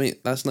Hobbs,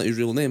 mate. That's not his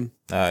real name.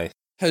 Aye.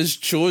 His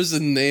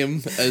chosen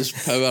name is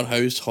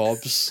Powerhouse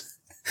Hobbs.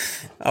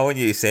 I want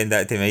you to send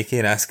that to Mikey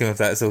and ask him if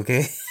that's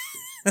okay.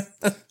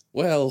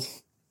 Well,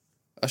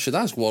 I should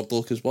ask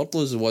Wardlow, because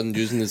Wardlow's the one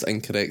using his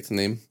incorrect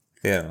name.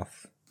 Fair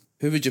enough.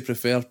 Who would you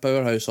prefer,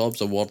 Powerhouse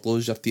Hobbs or Wardlow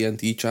as your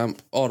TNT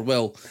champ? Or,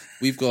 well,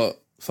 we've got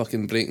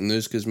fucking breaking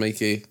news because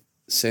Mikey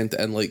sent it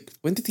in,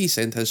 when did he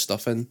send his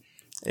stuff in?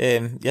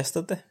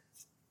 Yesterday.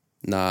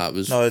 Nah, it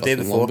was the day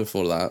fucking long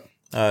before that.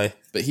 Aye.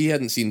 But he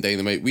hadn't seen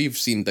Dynamite. We've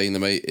seen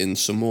Dynamite, and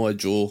Samoa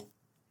Joe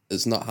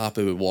is not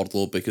happy with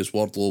Wardlow because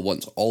Wardlow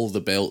wants all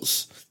the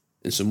belts,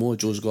 and Samoa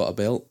Joe's got a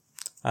belt.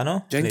 I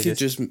know. I think he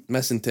just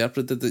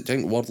misinterpreted it. I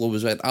think Wardlow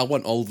was like, I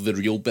want all the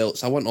real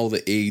belts. I want all the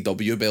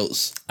AEW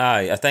belts.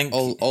 Aye, I think...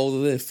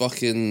 All the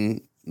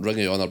fucking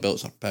Ring of Honor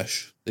belts are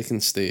pish. They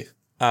can stay.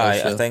 Aye,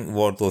 elsewhere. I think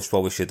Wardlow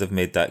probably should have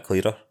made that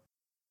clearer.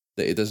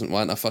 That he doesn't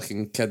want a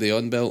fucking kiddie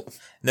on belt.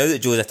 Now that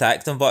Joe's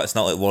attacked him, but it's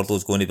not like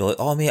Wardlow's going to be like,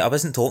 oh mate, I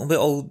wasn't talking about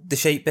all the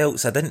shite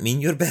belts. I didn't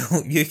mean your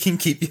belt. You can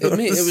keep yours.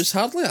 Mate, it was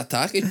hardly an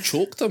attack. He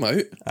choked him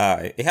out.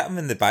 Aye, he hit him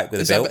in the back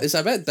with the belt. It's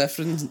a bit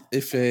different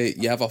if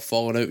you have a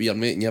falling out with your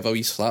mate and you have a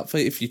wee slap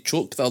fight. If you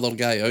choke the other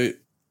guy out,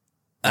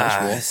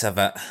 it's a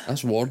bit...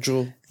 That's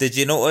Wardrobe. Did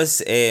you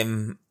notice,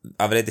 I've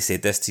already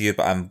said this to you,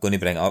 but I'm going to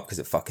bring it up because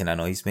it fucking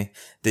annoys me.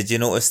 Did you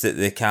notice that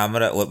the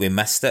camera, we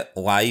missed it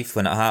live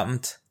when it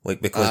happened?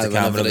 Because the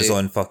camera was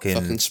on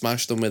fucking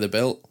smashed him with the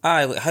belt.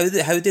 Aye, how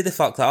did they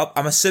fuck that up?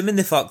 I'm assuming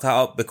they fucked that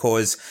up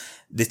because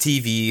the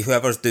TV,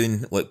 whoever's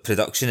doing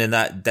production in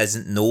that,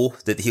 doesn't know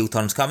that the heel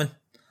turn's coming.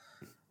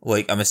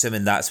 I'm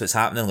assuming that's what's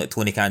happening.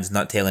 Tony Khan's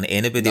not telling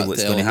anybody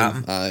what's going to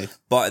happen. Aye.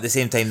 But at the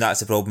same time, that's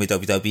the problem with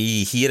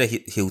WWE. Here, a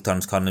heel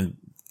turn's coming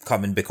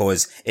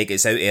because it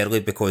gets out early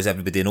because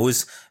everybody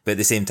knows. But at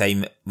the same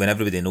time, when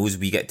everybody knows,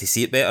 we get to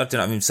see it better. Do you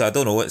know what I mean? So I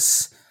don't know.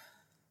 It's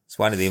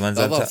one of the ones.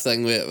 The other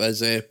thing with it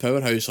was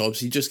Powerhouse Hobbs,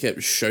 he just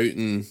kept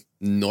shouting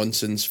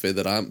nonsense for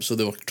the ramp, so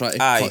they were trying to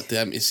cut to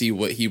him to see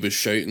what he was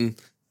shouting.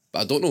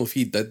 But I don't know if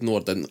he did know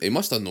or didn't. He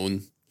must have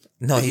known.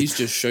 No, he's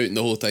just shouting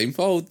the whole time.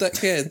 Oh,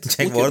 dickhead!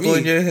 Check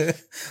Wardlow knew.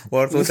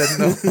 Wardlow didn't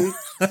know.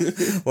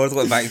 Wardlow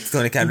went back to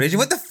Tony Khan raging.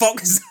 What the fuck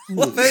is that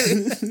about?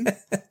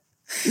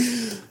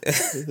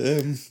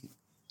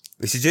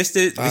 We should just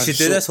do. We should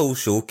do this whole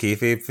show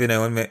kayfabe for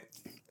now on, mate.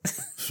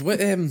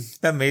 What?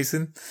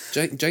 Amazing.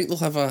 Jink will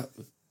have a.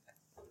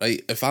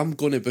 Right, if I'm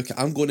going to book it,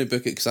 I'm going to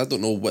book it because I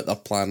don't know what their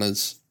plan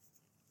is.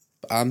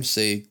 But I'm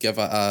saying give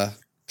it a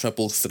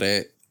triple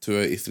threat, 2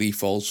 out of 3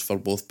 falls for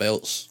both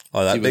belts.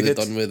 Oh, that'd be good.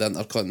 Done with the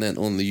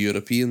Intercontinental and the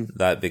European.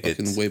 That'd be good.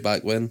 Way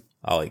back when.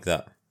 I like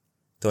that.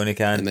 Tony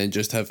Khan. And then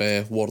just have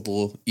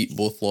Wardlow eat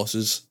both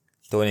losses.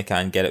 Tony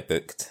Khan, get it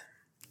booked.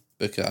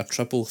 Book it a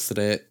triple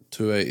threat,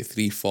 2 out of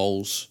 3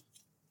 falls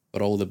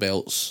for all the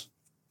belts.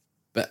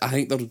 But I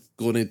think they're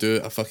going to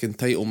do a fucking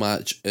title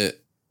match at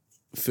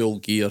Full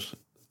Gear.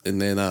 And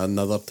then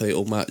another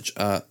title match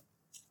at...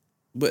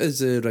 What is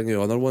the Ring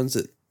of Honor ones?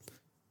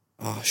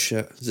 Oh,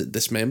 shit. Is it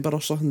Dismember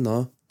or something?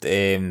 No.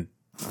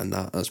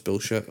 That's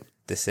bullshit.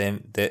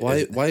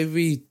 Why have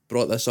we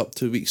brought this up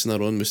 2 weeks in a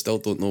row and we still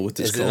don't know what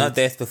it's called? Is it not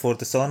Death Before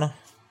Dishonor?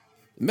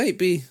 It might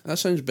be. That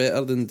sounds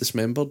better than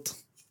Dismembered.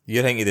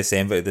 You're thinking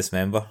December to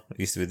Dismember. It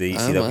used to be the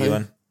ECW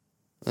one.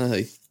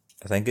 Aye.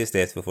 I think it's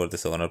Death Before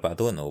Dishonor, but I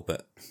don't know.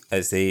 But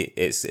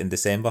it's in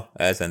December.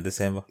 It is in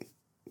December.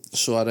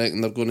 So I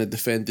reckon they're going to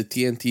defend the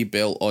TNT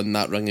belt on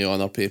that Ring of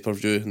Honor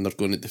pay-per-view, and they're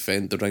going to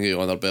defend the Ring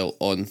of Honor belt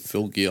on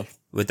Full Gear.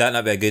 Would that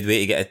not be a good way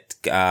to get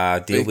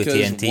a deal with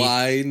TNT?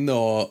 Why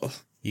not?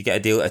 You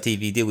get a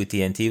TV deal with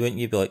TNT, wouldn't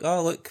you? Be like,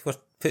 oh look, we're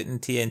putting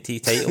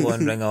TNT title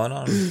on Ring of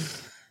Honor.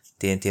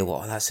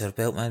 TNT, that's our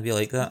belt, man. Be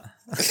like that.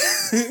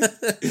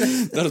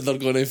 they're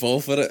going to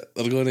fall for it.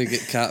 They're going to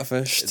get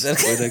catfished.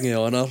 With Ring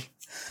of Honor.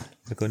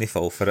 They're going to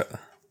fall for it.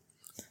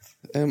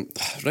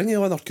 Ring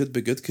of Honor could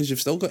be good because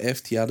you've still got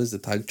FTR as the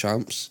tag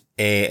champs.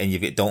 And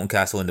you've got Dalton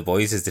Castle and the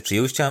boys as the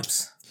trios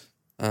champs.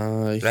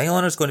 Aye. Ring of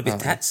Honor's going to be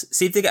tits.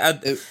 See if they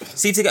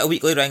get a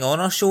weekly Ring of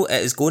Honor show,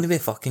 it is going to be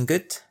fucking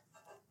good.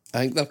 I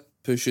think they're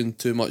pushing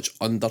too much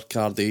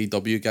undercard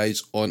AEW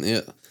guys onto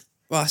it.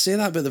 Well, I say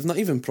that, but they've not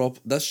even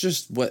that's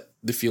just what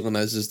the feeling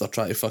is they're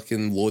trying to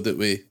fucking load it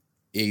with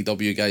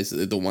AEW guys that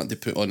they don't want to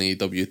put on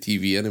AEW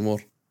TV anymore.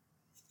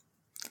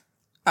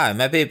 Aye,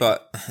 maybe,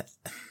 but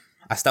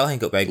I still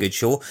think it'll be a good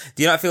show.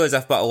 Do you not feel as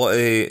if, but a lot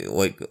of,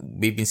 like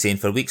we've been saying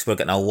for weeks, we're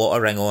getting a lot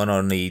of Ring of Honor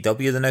on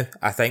AEW now?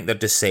 I think they're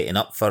just setting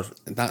up for.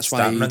 And that's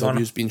why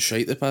AEW's been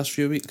shite the past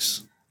few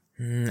weeks.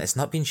 It's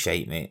not been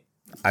shite, mate.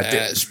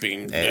 It's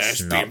been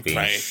pretty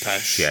pish.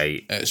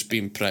 Shite. It's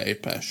been pretty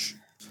pish.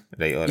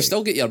 Right, all right. You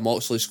still get your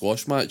Moxley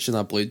squash match and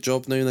a blade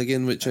job now and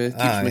again, which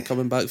keeps me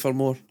coming back for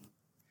more.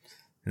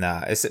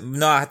 Nah, I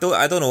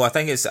don't know. I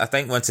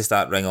think once they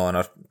start Ring of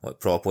Honor like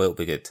properly, it'll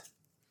be good.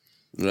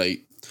 Right.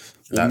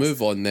 We'll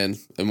move on then,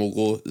 and we'll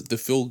go the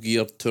Full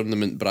Gear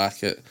tournament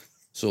bracket.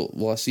 So,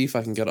 will I see if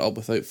I can get it up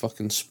without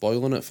fucking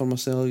spoiling it for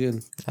myself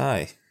again?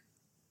 Aye.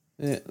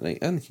 Yeah, right,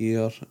 in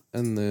here,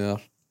 in there.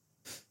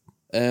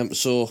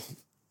 So,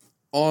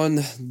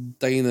 on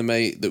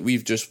Dynamite that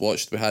we've just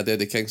watched, we had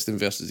Eddie Kingston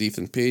versus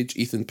Ethan Page.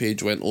 Ethan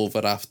Page went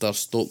over after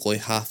Stokely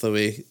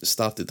Hathaway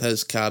started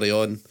his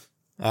carry-on.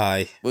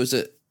 Aye. What was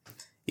it?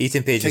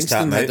 Ethan Page was Kingston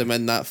tapping had out. him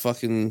in that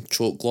fucking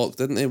choke lock,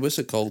 didn't he? What's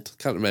it called?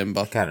 Can't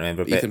remember.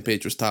 But Ethan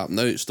Page was tapping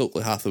out.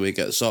 Stokely Hathaway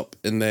gets up,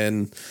 and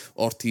then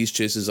Ortiz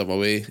chases him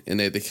away, and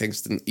Eddie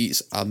Kingston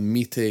eats a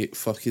meaty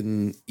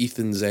fucking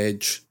Ethan's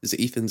Edge. Is it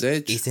Ethan's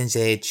Edge? Ethan's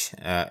Edge.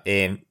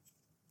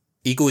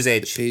 Ego's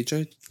Edge. Page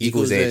Edge?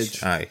 Ego's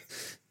Edge. Aye.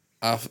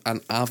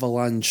 An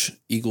avalanche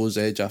Ego's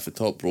Edge off the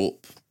top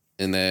rope,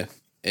 and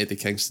Eddie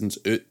Kingston's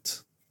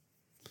out.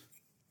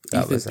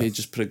 Ethan Page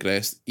has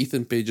progressed.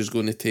 Ethan Page is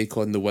going to take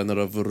on the winner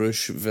of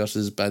Rush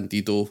versus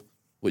Bandido,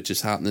 which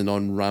is happening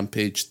on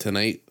Rampage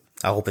tonight.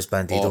 I hope it's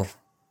Bandido.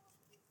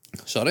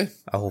 Sorry?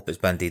 I hope it's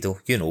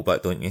Bandido. You know,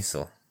 but don't you?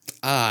 So.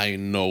 I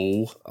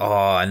know.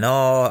 Oh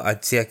no!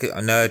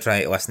 I'm now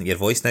trying to listen to your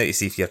voice now to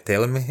see if you're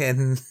telling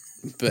me.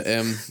 But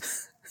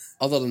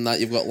other than that,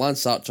 you've got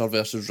Lance Archer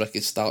versus Ricky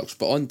Starks.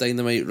 But on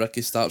Dynamite,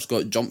 Ricky Starks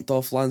got jumped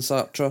off Lance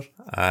Archer.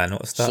 I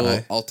noticed that.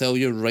 So I'll tell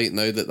you right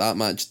now that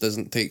match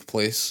doesn't take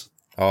place.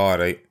 Oh,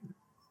 right.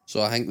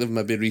 So I think they've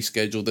maybe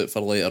rescheduled it for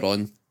later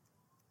on.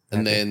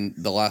 And then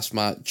the last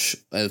match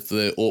of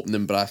the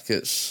opening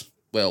brackets,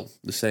 well,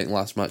 the second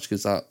last match,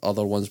 because that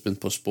other one's been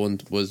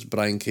postponed, was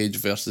Brian Cage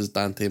versus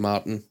Dante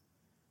Martin.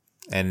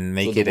 And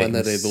Mikey So the winner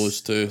of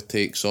those two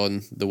takes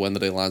on the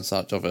winner of Lance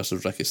Archer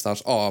versus Ricky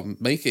Starks. Oh,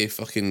 Mikey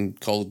fucking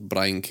called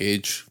Brian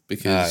Cage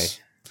because...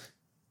 Aye.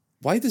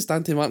 Why does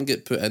Dante Martin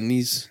get put in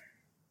these?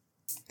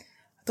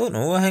 I don't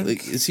know, I think.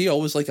 Like, is he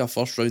always like a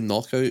first round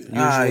knockout usually?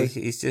 Aye,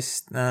 he's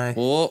just... Aye.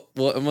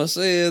 What am I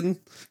saying?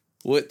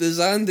 What does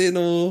Andy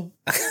know?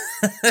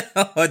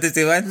 Oh, does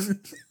he win?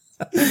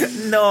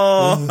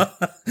 No.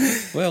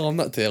 Well, I'm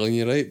not telling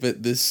you, right?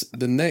 But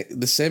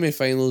the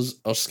semi-finals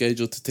are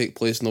scheduled to take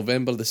place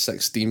November the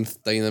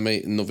 16th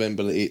Dynamite and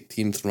November the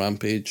 18th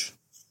Rampage.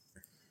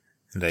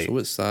 Right. So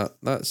what's that?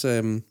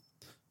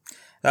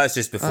 That's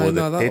just before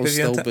the pay-per-view,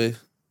 still isn't it?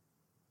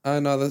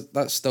 be.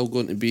 That's still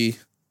going to be.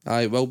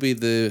 It will be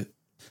the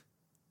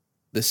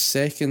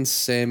second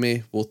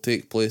semi will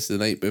take place the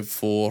night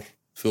before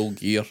Full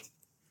Gear.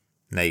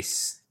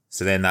 Nice.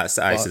 So then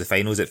so the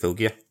finals at Full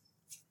Gear.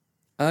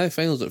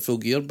 Finals at Full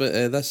Gear, but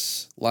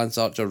this Lance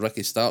Archer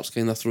Ricky Starks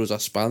kind of throws a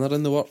spanner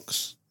in the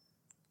works.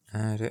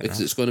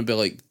 Because it's going to be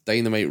like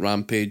Dynamite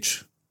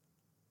Rampage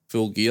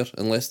Full Gear,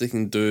 unless they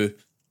can do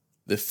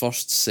the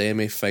first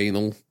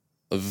semi-final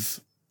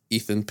of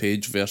Ethan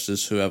Page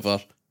versus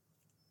whoever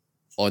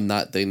on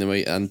that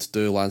Dynamite, and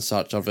do Lance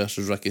Archer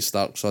versus Ricky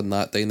Starks on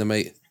that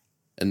Dynamite,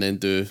 and then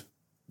do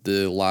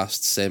the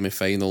last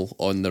semi-final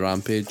on the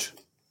Rampage.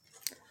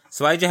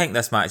 So why do you think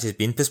this match has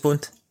been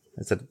postponed?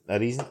 Is there a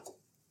reason?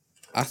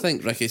 I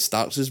think Ricky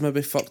Starks is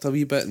maybe fucked a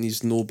wee bit and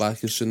he's no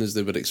back as soon as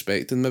they were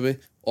expecting maybe.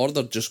 Or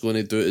they're just going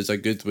to do it as a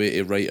good way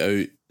to write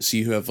out,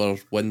 see whoever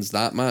wins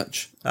that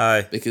match.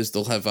 Aye. Because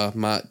they'll have a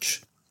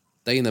match,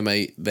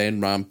 Dynamite, then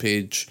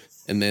Rampage,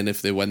 and then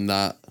if they win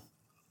that,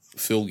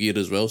 Full Gear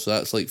as well. So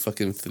that's like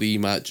fucking 3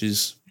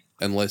 matches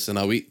in less than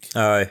a week.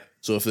 Aye.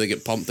 So if they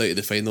get pumped out of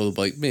the final, they'll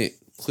be like, mate,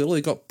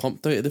 clearly got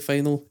pumped out of the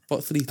final,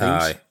 but 3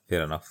 times. Aye,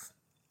 fair enough.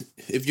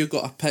 Have you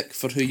got a pick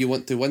for who you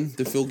want to win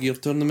the Full Gear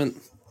tournament?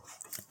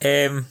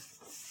 I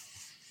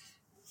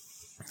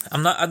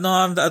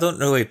don't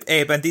really.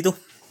 Bandido.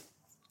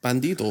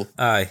 Bandido?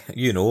 Aye,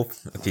 you know,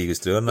 if he goes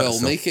through on that. Well,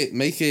 so.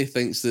 Mikey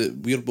thinks that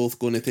we're both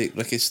going to take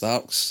Ricky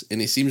Starks, and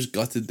he seems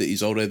gutted that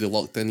he's already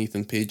locked in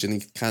Ethan Page and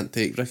he can't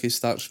take Ricky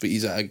Starks, but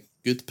he's at a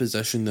good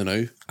position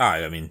now.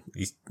 Aye, I mean,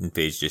 Ethan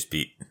Page just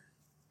beat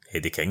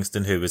Eddie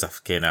Kingston, who was I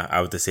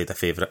would have said a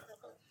favourite.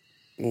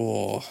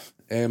 Oh,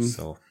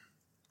 So.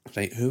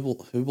 Right, who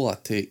will I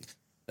take?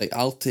 Like,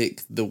 I'll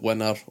take the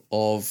winner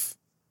of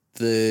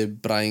the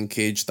Brian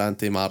Cage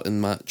Dante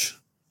Martin match.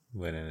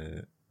 Winning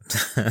it.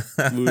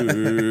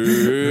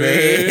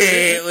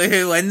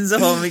 Who wins?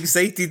 Oh, I'm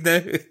excited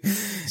now.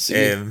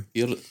 See,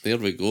 there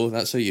we go.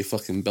 That's how you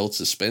fucking build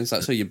suspense.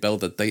 That's how you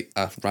build a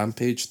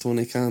rampage,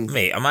 Tony Khan.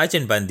 Mate,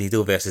 imagine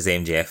Bandito versus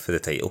MJF for the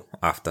title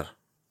after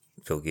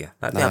Full Gear.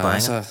 That'd be a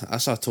banger.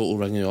 That's a total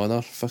Ring of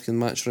Honor fucking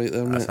match right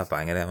there, mate. That's a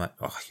banger, mate.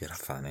 Oh, you're a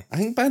fan, eh? I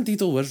think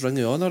Bandito was Ring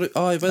of Honor.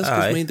 Oh, he was,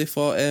 because Mindy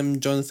fought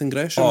Jonathan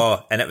Gresham.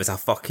 Oh, and it was a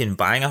fucking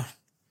banger.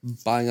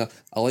 Banger.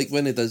 I like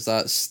when he does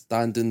that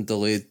standing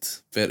delayed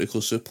vertical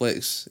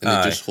suplex and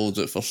he just holds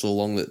it for so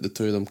long that the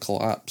two of them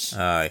collapse.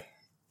 Aye.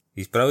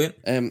 He's brilliant.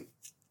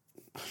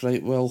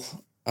 Right, well,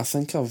 I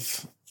think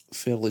I've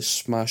fairly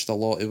smashed a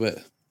lot of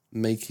what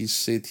Mikey's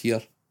said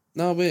here.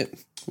 No, wait.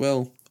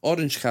 Well,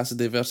 Orange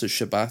Cassidy versus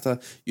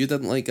Shibata. You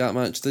didn't like that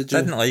match, did you?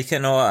 Didn't like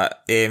it, no.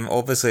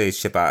 Obviously,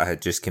 Shibata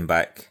had just come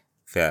back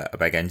for a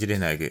big injury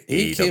now.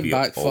 He came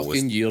back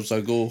fucking years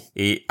ago.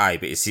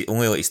 But it's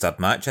only like his third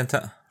match, isn't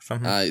it?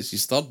 It's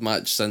his third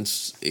match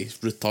since he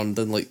returned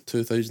in like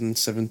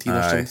 2017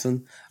 or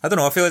something. I don't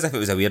know, I feel as if it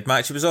was a weird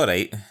match. It was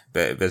alright,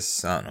 but it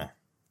was, I don't know.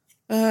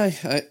 I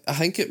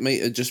think it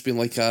might have just been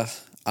like a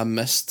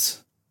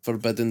missed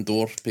Forbidden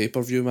Door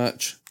pay-per-view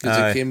match.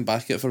 Because he came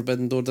back at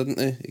Forbidden Door, didn't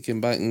he? He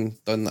came back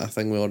and done that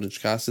thing with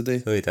Orange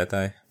Cassidy. Oh, he did,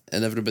 aye.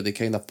 And everybody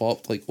kind of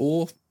popped like,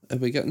 oh, are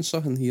we getting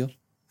something here?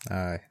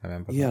 Aye, I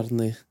remember that. Yeah,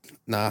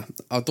 nah,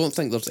 I don't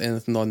think there's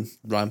anything on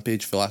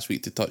Rampage for last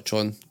week to touch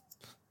on.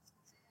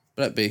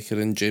 Britt Baker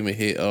and Jamie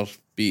Hayter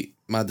beat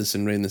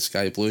Madison Rayne and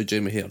Sky Blue.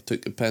 Jamie Hayter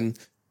took the pin.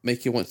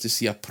 Mikey wants to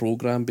see a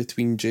program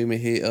between Jamie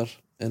Hayter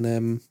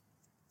and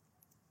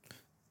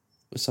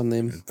what's her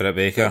name? Britt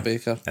Baker. Britt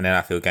Baker. And then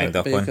I feel ganged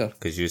up on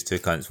because you two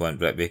cunts want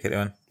Britt Baker to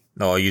win.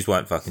 No, you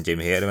want fucking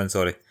Jamie Hayter to win,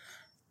 sorry.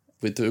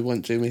 We do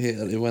want Jamie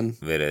Hayter to win.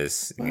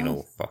 Whereas,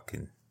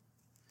 fucking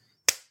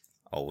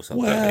also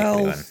Britt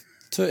Baker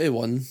to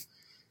win. 2-1.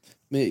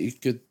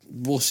 Mate,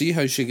 we'll see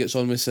how she gets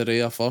on with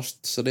Saraya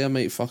first. Saraya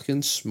might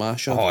fucking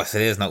smash her. Oh,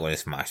 Saraya's not going to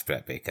smash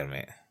Britt Baker,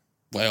 mate.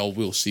 Well,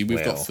 we'll see.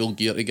 We've got Full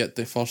Gear to get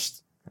to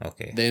first.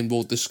 Okay. Then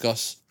we'll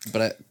discuss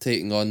Britt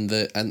taking on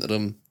the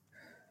interim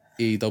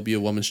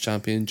AEW Women's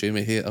Champion,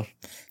 Jamie Hayter.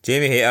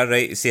 Jamie Hayter,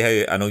 right? See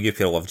how, I know you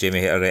pure love Jamie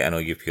Hayter, right? I know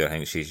you pure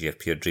think she's your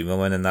pure dream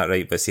woman and that,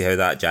 right? But see how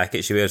that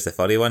jacket she wears, the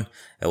furry one,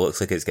 it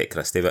looks like it's got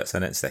crusty bits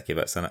in it, sticky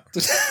bits in it.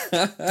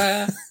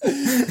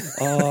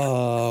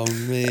 Oh,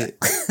 mate.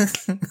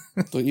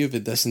 Don't you be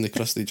dissing the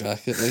crusty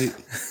jacket, right?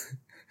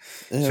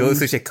 She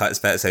looks like she cuts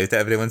bits out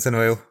every once in a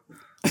while.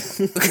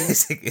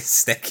 It's like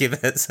sticky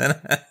bits in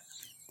it.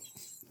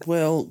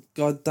 Well,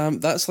 goddamn,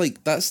 that's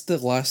the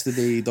last of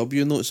the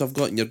AEW notes I've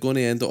got, and you're going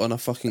to end it on a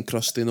fucking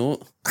crusty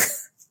note.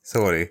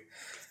 Sorry.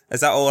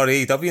 Is that all our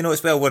AEW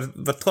notes? Well, we're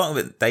talking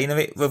about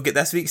Dynamite. We've got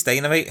this week's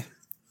Dynamite.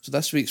 So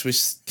this week's we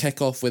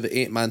kick off with the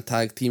 8-man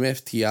tag team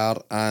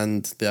FTR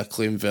and the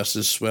Acclaim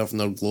versus Swerve in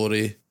Their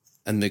Glory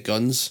and the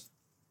Guns.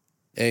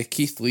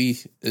 Keith Lee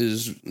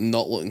is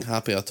not looking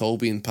happy at all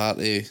being part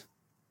of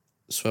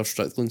Swerve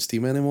Strickland's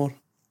team anymore.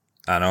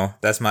 I know.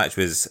 This match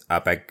was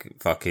a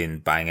big fucking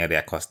banger of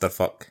a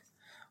clusterfuck.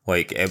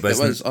 Like, it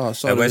wasn't... I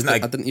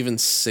didn't even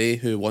say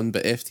who won,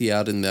 but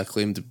FTR and the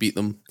Acclaim to beat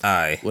them.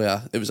 Aye.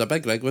 Well, it was a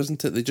big rig,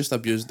 wasn't it? They just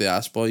abused the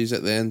ass boys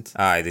at the end.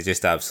 Aye, they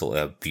just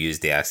absolutely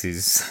abused the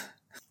asses.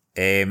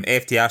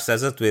 FTR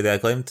scissored with the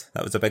Acclaimed.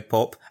 That was a big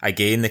pop.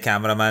 Again, the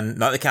cameraman...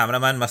 Not the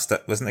cameraman, missed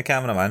it. Wasn't the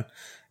cameraman.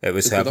 It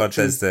was whoever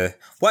does the...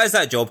 What is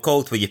that job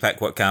called where you pick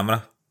what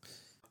camera?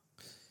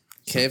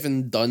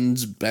 Kevin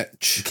Dunn's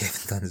bitch.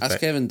 That's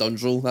Kevin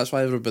Dunn's role. That's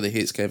why everybody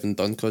hates Kevin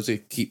Dunn, because they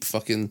keep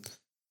fucking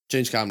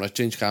change camera.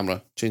 He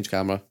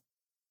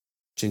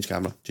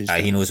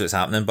knows what's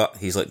happening, but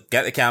he's like,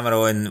 get the camera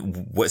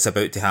on what's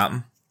about to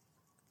happen.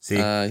 See,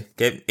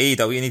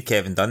 AEW need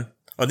Kevin Dunn.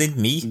 Or they need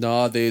me.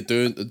 No, they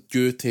do.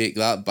 You take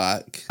that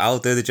back. I'll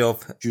do the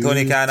job.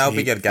 Tony Khan, I'll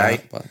be your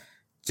guy.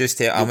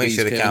 I'll make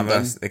sure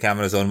the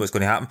camera's on what's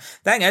going to happen.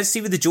 The thing is,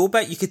 see with the Joe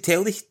bit, you could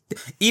tell this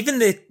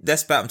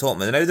bit I'm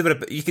talking about now, they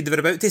were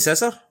about to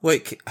scissor.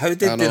 Like, how did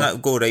they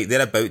not go right?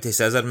 They're about to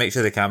scissor, make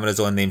sure the camera's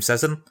on them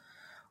scissoring.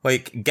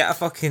 Like, get a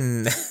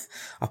fucking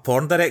a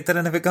porn director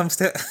in if it comes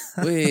to it.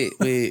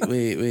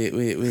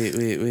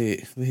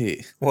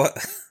 Wait.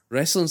 What?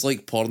 Wrestling's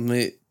like porn,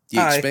 mate.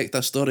 You expect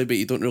a story, but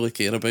you don't really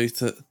care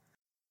about it.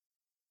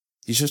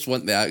 You just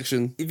want the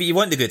action. But you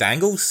want the good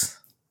angles.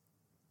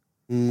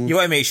 You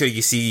want to make sure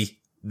you see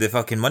the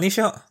fucking money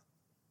shot.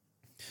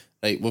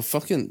 Right, we've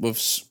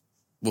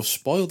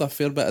spoiled a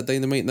fair bit of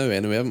Dynamite now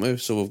anyway, haven't we?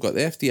 So we've got the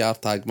FTR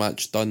tag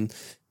match done.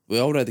 We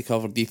already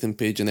covered Ethan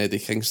Page and Eddie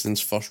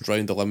Kingston's first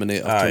round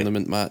eliminator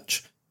tournament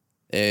match.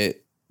 We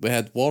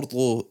had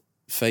Wardlow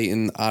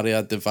fighting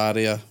Arya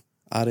Daivari?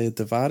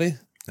 Daivari?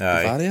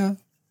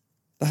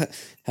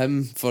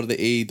 Him for the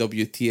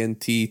AEW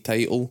TNT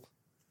title.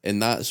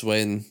 And that's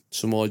when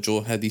Samoa Joe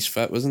had his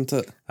fit, wasn't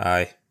it?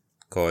 Aye,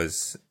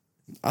 because...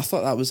 I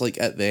thought that was like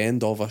at the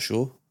end of a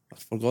show. I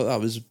forgot that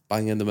was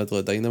bang in the middle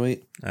of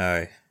Dynamite.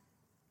 Aye.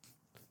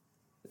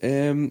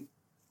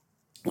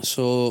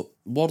 So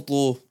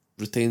Wardlow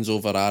retains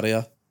over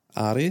Ari.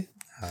 Harry.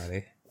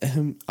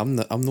 I'm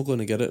not going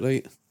to get it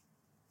right.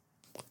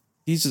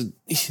 Is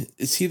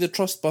he the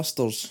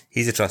Trustbusters?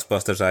 He's a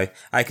Trustbusters, aye.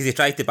 Aye, because he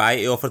tried to buy it,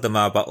 he offered them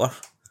a butler.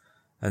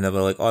 And they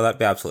were like, oh, that'd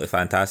be absolutely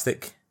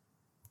fantastic.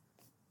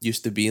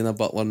 Used to being a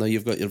butler, now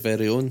you've got your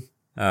very own.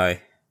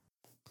 Aye.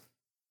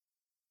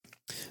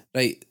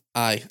 Right,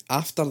 aye.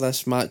 After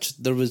this match,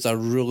 there was a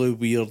really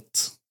weird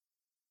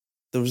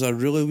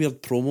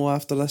promo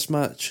after this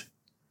match.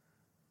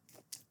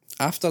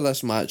 After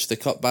this match, they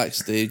cut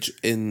backstage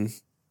and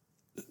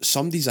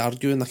somebody's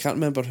arguing, I can't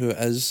remember who it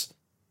is,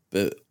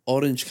 but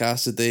Orange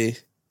Cassidy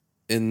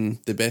and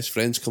the best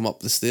friends come up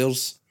the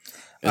stairs.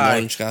 And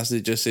Orange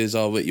Cassidy just says,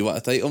 oh, wait, you want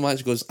a title match?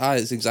 He goes, aye,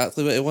 it's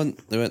exactly what I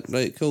want. They went,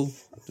 right, cool.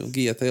 I'll give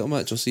you a title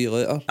match. I'll see you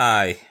later.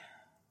 Aye.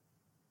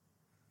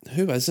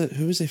 Who is it?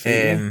 Who was he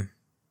fighting?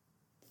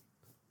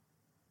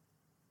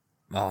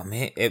 Oh,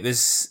 mate, it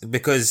was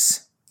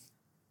because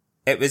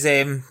it was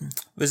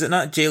it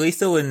not Jay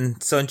Lethal and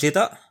Sanjay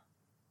Dutt?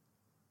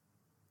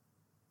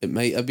 It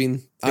might have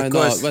been. I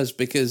know it was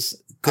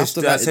because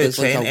after that's that, how it does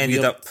like Trent a ended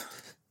weird, up.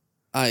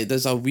 Aye,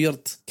 there's a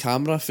weird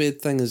camera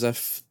fade thing as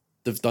if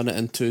they've done it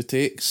in 2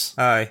 takes.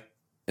 Aye.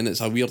 And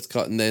it's a weird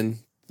cut, and then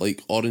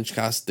like Orange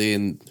Cassidy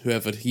and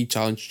whoever he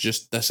challenged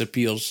just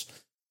disappears.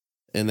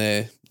 And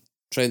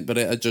Trent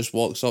Beretta just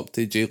walks up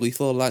to Jay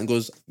Lethal or that and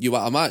goes, you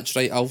want a match?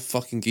 Right, I'll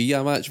fucking give you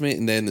a match, mate.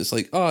 And then it's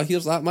like, oh,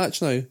 here's that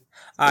match now.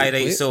 Aye, like,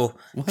 right, wait, so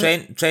what?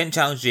 Trent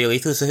challenged Jay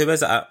Lethal, so who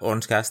was it at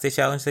Orange Cassidy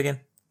challenged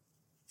again?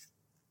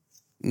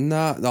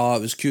 No,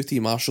 it was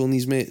QT Marshall and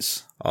his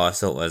mates. Oh, I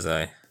thought it was,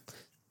 aye.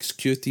 Because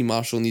QT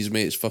Marshall and his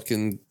mates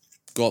fucking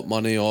got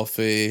money off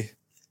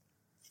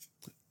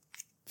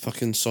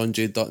fucking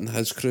Sanjay Dutt and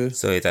his crew.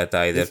 So he did,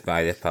 aye,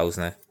 they're pals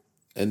now.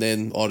 And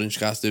then Orange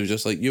Cassidy was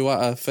just like, you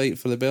want a fight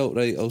for the belt?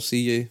 Right, I'll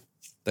see you.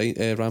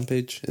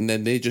 Rampage. And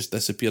then they just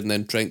disappeared, and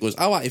then Trent goes,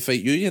 I want to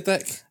fight you, you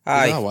dick.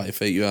 Aye. I want to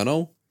fight you, I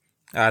know.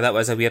 That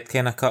was a weird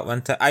kind of cut,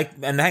 wasn't it?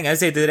 And the thing is,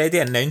 they'd already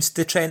announced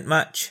the Trent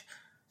match,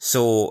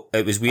 so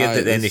it was weird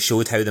that then they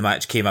showed how the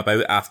match came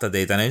about after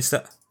they'd announced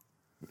it.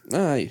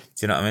 Aye.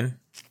 Do you know what I mean?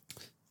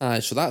 Aye,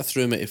 so that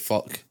threw me to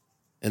fuck.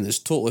 And it's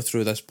totally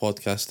threw this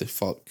podcast to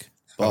fuck.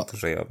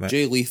 But Right up, mate.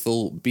 Jay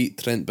Lethal beat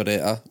Trent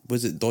Beretta.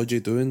 Was it Dodgy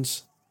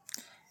Doings?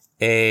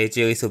 Jay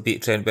Lethal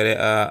beat Trent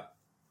Beretta.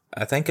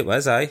 I think it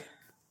was, aye.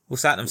 Well,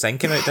 Satnam Singh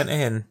came out, didn't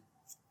he? And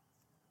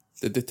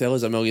Did they tell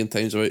us a million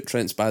times about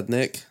Trent's bad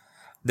neck?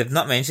 they've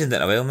not mentioned it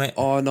in a while, mate.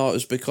 Oh no, it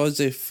was because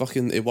they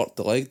worked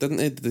the leg, didn't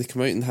they? Did they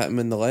come out and hit him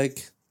in the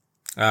leg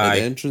at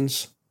the Aye.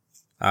 entrance?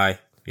 Aye,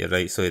 you're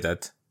right, so he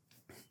did.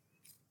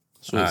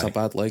 So it's a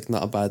bad leg,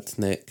 not a bad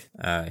neck.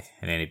 Aye,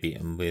 and then he beat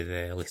him with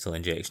lethal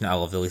injection. I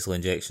love the lethal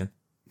injection.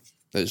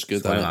 It's good,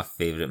 It's one of isn't my it?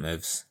 favourite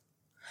moves.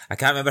 I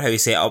can't remember how he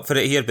set up for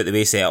it here, but the way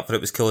he set up for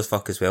it was cool as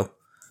fuck as well.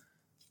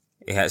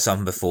 He hit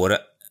something before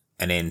it,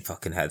 and then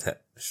fucking hit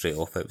straight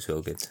off. It was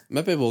well good.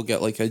 Maybe we'll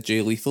get like a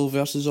Jay Lethal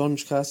versus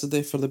Orange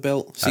Cassidy for the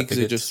belt. See, That'd be because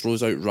he good. just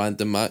throws out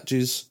random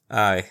matches.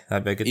 Aye,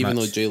 that'd be a good Even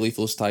match. though Jay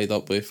Lethal's tied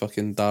up with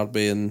fucking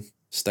Darby and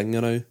Sting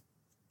now.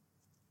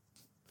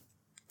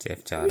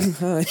 Jeff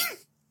Jarrett. Aye,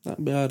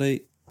 that'd be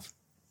alright.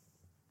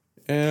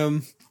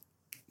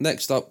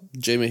 Next up,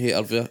 Jamie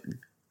Hayter.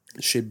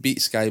 She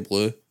beat Sky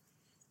Blue.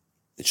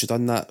 She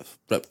done that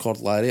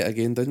ripcord lariat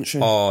again, didn't she?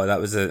 Oh,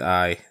 that was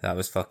that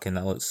was fucking,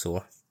 that looked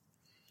sore.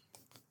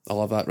 I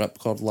love that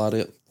ripcord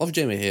lariat. Love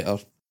Jamie Hayter.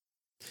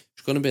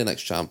 She's going to be the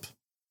next champ.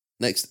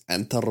 Next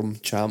interim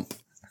champ.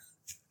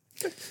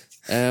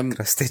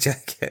 Crusty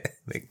jacket.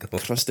 There you go.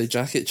 Crusty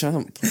jacket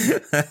champ.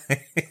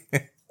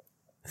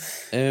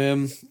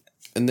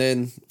 And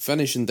then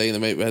finishing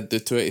Dynamite, we had the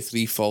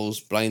 23 Falls,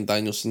 Bryan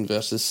Danielson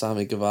versus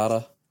Sammy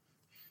Guevara.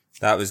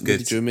 That was What good.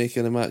 did you make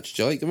in the match? Did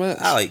you like the match?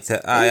 I liked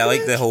it. I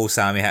liked the whole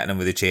Sammy hitting him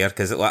with the chair,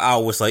 because I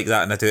always like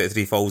that in a 2 out of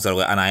 3 falls or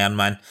like an Iron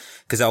Man,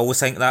 because I always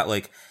think that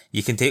like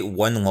you can take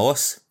one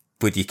loss,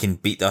 but you can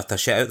beat the utter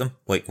shit out of them.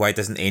 Like, why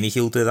doesn't any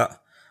heel do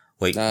that?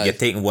 Like, Aye. you're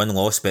taking one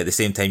loss, but at the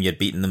same time you're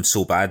beating them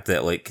so bad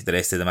that like the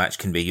rest of the match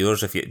can be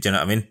yours. If you, do you know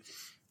what I mean?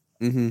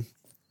 Mm-hmm.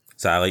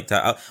 So I liked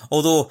that.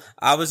 Although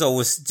I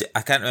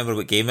can't remember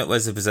what game it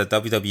was. It was a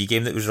WWE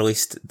game that was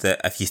released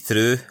that if you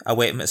threw a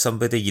weapon at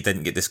somebody, you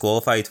didn't get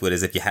disqualified,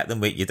 whereas if you hit them,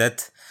 wait, you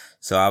did.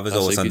 So I was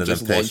always like under you the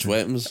just launch impression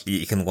weapons.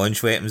 you can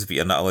launch weapons, but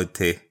you're not allowed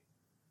to.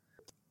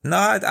 No,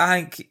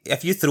 I think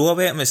if you throw a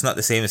weapon, it's not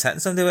the same as hitting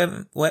somebody with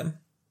a weapon.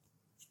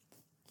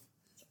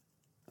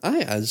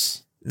 Aye, it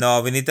is.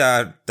 No, we need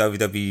a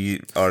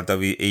WWE or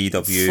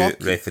AEW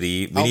Fuck.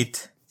 referee. We I'll- need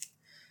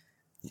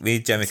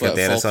Jimmy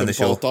Corderas on the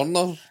show. Paul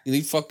Turner. You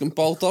need fucking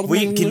Paul Turner.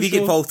 Can on the we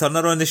get show? Paul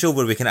Turner on the show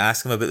where we can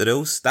ask him about the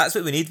rules? That's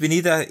what we need. We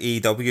need a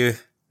AEW Why would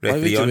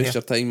referee you on waste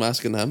here. your time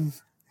asking him?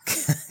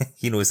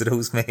 He knows the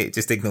rules, mate.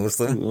 Just ignores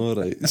them.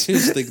 Alright,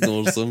 just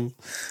ignores them.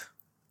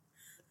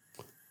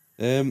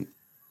 It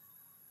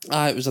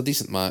was a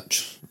decent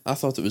match. I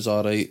thought it was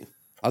alright.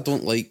 I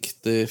don't like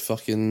the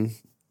fucking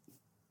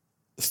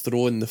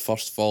throwing the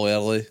first fall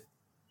early.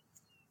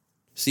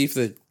 See if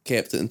they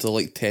kept it until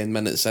like 10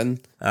 minutes in.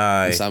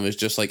 Aye. And Sam was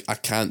just like, I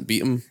can't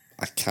beat him.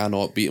 I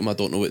cannot beat him. I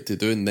don't know what to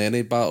do, and then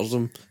he batters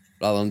him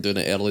rather than doing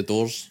it early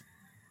doors.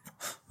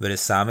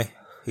 Whereas Sammy,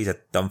 he's a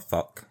dumb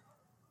fuck.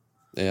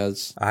 He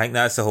is. I think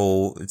that's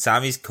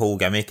Sammy's whole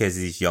gimmick is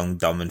he's young,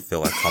 dumb, and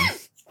full of cum.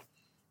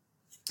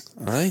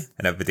 Aye.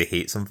 And everybody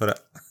hates him for it.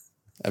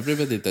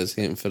 Everybody does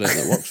hate him for it, and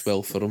it works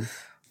well for him.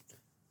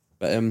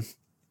 But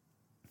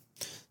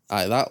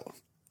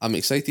I'm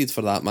excited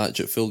for that match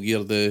at Full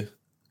Gear, the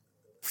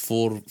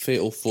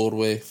fatal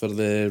 4-way for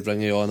the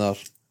Ring of Honor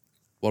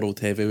World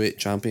Heavyweight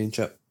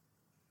Championship.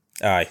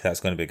 Aye, that's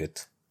going to be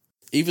good.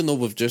 Even though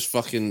we've just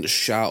fucking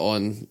shat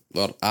on,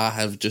 or I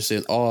have just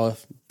said,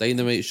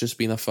 Dynamite's just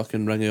been a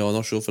fucking Ring of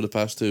Honor show for the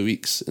past 2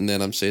 weeks, and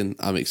then I'm saying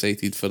I'm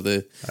excited for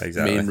the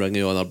main Ring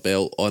of Honor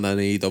belt on an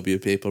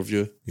AEW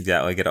pay-per-view.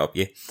 Exactly, get it up,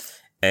 yeah.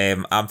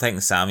 I'm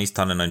thinking Sammy's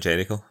turning on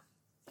Jericho.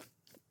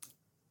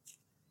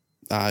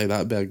 Aye,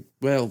 that'd be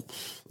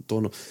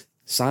don't know.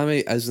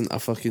 Sammy isn't a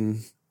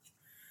fucking...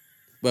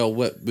 Well,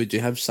 what would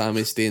you have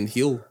Sammy staying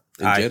heel?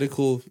 And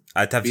Jericho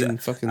I'd have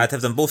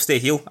them both stay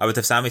heel. I would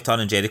have Sammy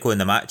turning Jericho in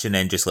the match and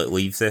then just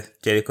leave the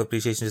Jericho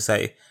Appreciation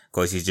Society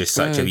because he's just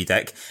such a wee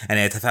dick. And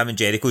then I'd have him and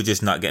Jericho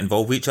just not get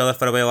involved with each other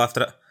for a while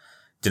after it.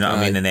 Do you know what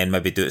I mean? And then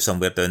maybe do it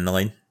somewhere down the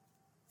line.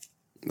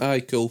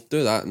 Aye, cool.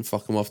 Do that and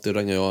fuck him off to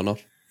Ring of Honor.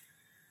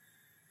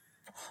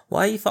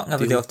 Why are you fucking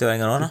everybody off to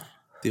Ring of Honor?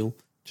 Deal.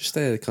 Just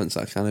the cunts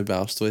that I can't be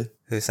arsed with.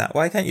 Who's that?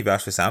 Why can't you be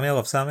arsed with Sammy? I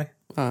love Sammy.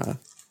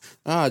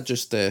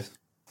 Just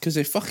because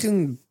he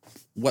fucking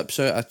whips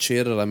out a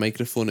chair or a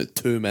microphone at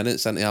 2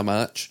 minutes into a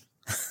match.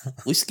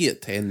 At least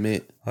get 10,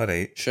 mate.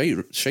 Alright.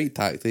 Shite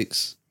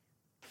tactics.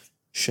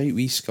 Shite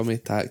wee scummy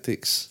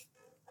tactics.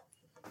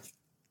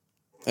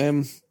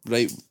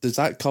 Right, does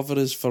that cover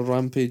us for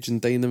Rampage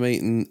and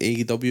Dynamite and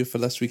AEW for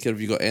this week, or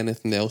have you got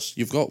anything else?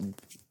 You've not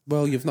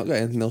got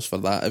anything else for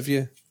that, have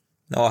you?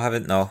 No, I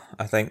haven't, no.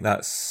 I think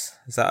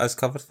is that us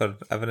covered for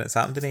everything that's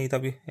happened in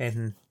AEW?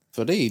 Anything?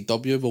 For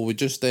AEW, well, we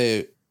just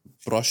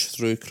brush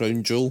through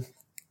Crown Jewel.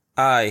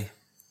 Aye.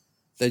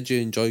 Did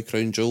you enjoy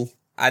Crown Jewel?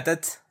 I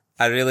did.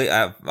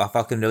 I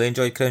fucking really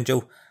enjoyed Crown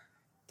Jewel.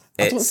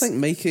 I don't think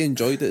Mikey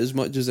enjoyed it as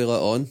much as he let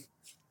on.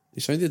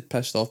 He sounded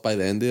pissed off by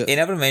the end of it. He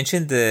never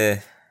mentioned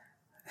the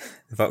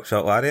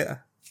Buckshot Lariat.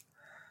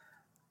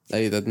 No,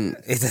 he didn't.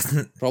 He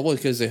didn't. Probably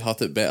because he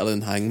hurt it better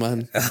than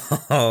Hangman.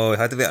 Oh, he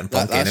had it better than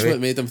Punk that's anyway. That's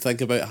what made him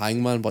think about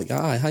Hangman. Like,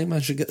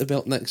 Hangman should get the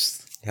belt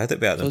next. He had it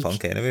better than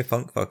Punk anyway.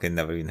 Punk fucking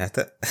never even hit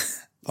it.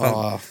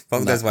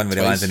 Punk does one where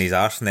he twice. lands on his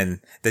arse and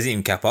then doesn't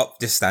even keep up,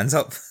 just stands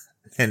up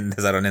and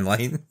does a running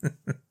line.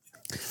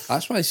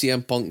 That's why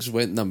CM Punk's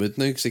went in a mood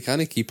now, because he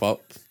can't keep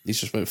up. He's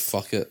just went,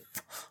 fuck it.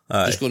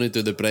 Aye. Just going to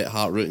do the Bret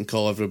Hart route and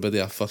call everybody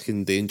a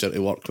fucking danger to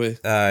work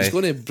with. Aye. He's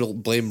going to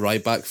blame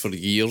Ryback for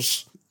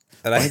years.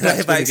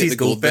 Ryback's his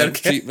Goldberg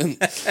treatment.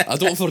 I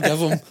don't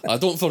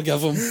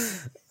forgive him.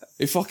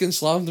 He fucking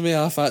slammed me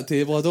off that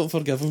table. I don't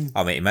forgive him.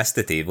 Oh mate, he missed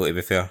the table, to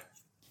be fair.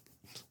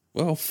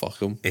 Well,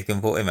 fuck him. He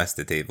completely missed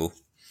the table.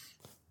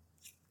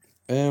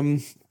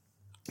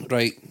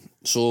 Right,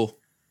 so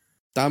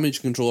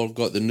Damage Control have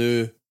got the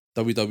new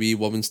WWE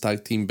Women's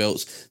Tag Team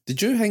belts.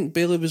 Did you think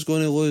Bayley was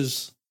going to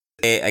lose?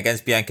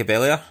 Against Bianca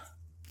Belair?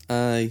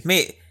 Aye.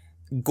 Mate,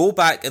 go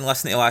back and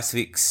listen to last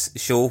week's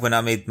show when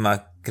I made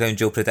my Crown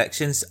Jewel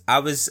predictions.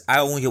 I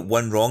only got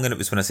one wrong, and it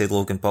was when I said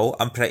Logan Paul.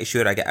 I'm pretty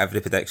sure I got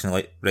every prediction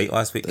right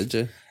last week. Did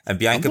you? And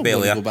Bianca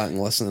Belair. Go back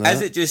and listen to that.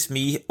 Is it just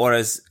me, or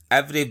is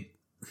every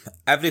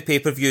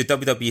pay-per-view,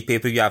 WWE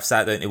pay-per-view I've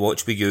sat down to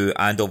watch with you,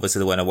 and obviously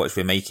the one I watched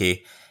with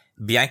Mikey,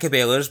 Bianca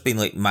Belair's been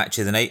like match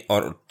of the night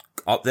or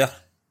up there?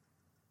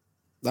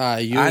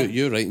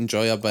 You right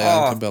enjoy a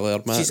Bianca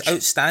Belair match. She's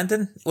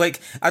outstanding. Like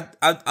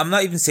I'm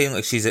not even saying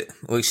like she is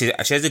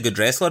a good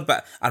wrestler,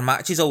 but her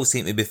matches always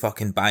seem to be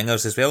fucking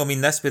bangers as well. I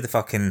mean, this with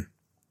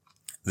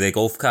the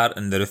golf cart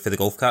and the roof of the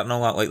golf cart and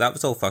all that, like that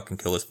was all fucking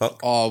cool as fuck.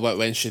 Oh, but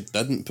when she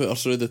didn't put her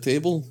through the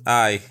table?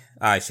 Aye,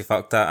 she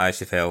fucked that. Aye,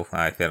 she fell.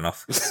 Aye, fair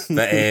enough.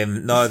 But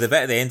no, the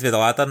bit at the end with the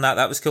ladder and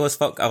that was cool as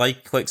fuck. I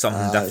like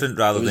something different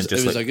rather than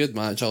just. It was a good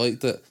match. I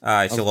liked it.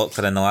 Aye, she locked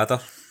her in the ladder.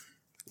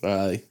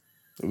 Aye,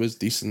 it was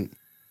decent.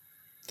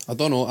 I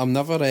don't know. I'm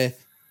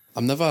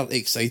never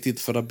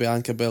excited for a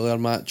Bianca Belair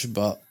match,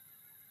 but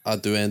I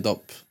do end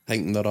up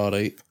thinking they're all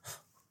right.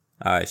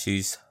 Aye,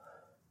 she's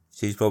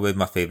probably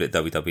my favourite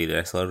WWE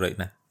wrestler right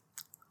now.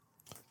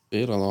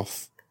 Fair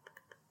enough.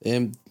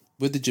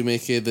 What did you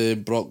make of the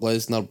Brock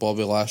Lesnar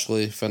Bobby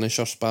Lashley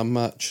finisher spam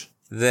match?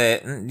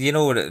 You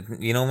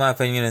know my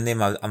opinion on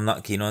them. I'm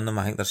not keen on them.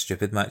 I think they're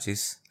stupid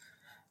matches.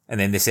 And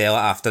then they sell it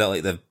after it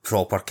like they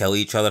proper kill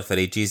each other for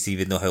ages,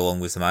 even though how long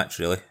was the match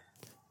really?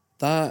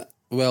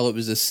 Well, it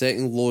was the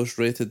second lowest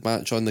rated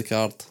match on the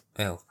card.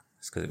 Well,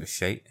 it's because it was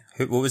shite.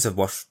 What was the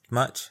worst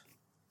match?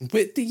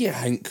 What do you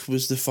think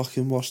was the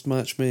fucking worst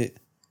match, mate?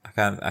 I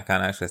can't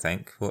actually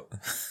think. What?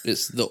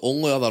 It's the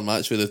only other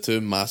match with the two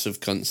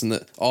massive cunts in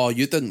it. Oh,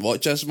 you didn't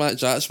watch this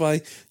match, that's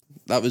why.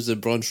 That was the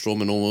Braun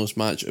Strowman Omos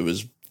match. It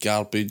was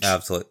garbage.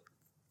 Absolute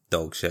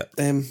dog shit.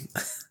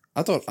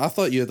 I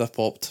thought you'd have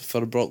popped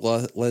for Brock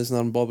Lesnar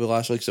and Bobby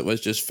Lashley because it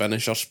was just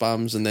finisher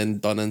spams and then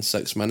done in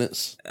 6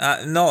 minutes.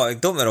 No,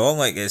 don't get me wrong.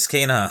 Like, it's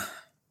kind of,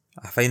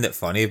 I find it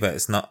funny, but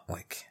it's not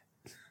like.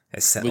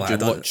 Would you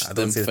watch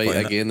them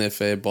fight again if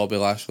Bobby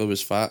Lashley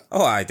was fat?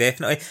 Oh, I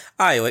definitely.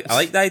 I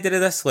like the idea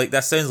of this. Like,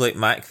 this sounds like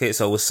Mac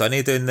It's Always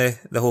Sunny doing the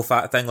whole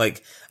fat thing.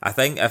 Like, I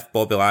think if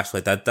Bobby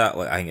Lashley did that,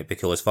 like, I think it'd be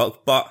cool as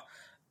fuck. But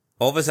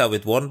obviously, I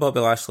would warn Bobby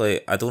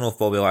Lashley. I don't know if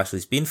Bobby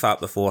Lashley's been fat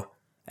before.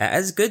 It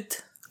is good.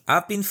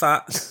 I've been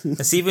fat.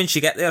 And see, once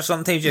you get there,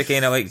 sometimes you're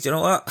kind of like, do you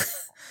know what?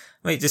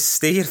 Might just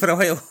stay here for a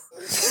while.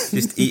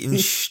 Just eating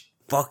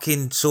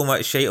fucking so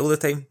much shit all the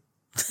time.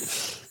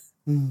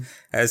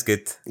 That's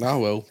good. Ah,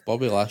 well,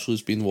 Bobby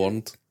Lashley's been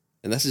warned.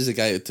 And this is the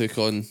guy who took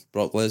on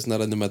Brock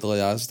Lesnar in the middle of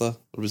Asda.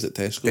 Or was it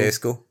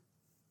Tesco?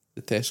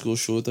 The Tesco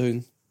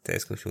Showdown.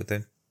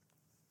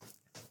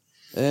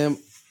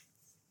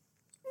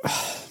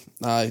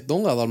 Aye, the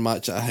only other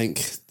match I think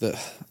that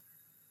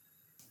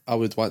I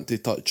would want to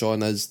touch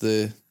on is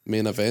the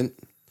main event.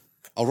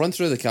 I'll run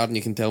through the card and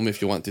you can tell me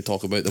if you want to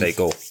talk about them. Right,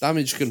 go.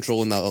 Damage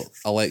Control and the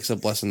Alexa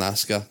Bliss and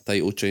Asuka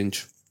title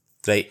change.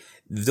 Right.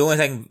 The only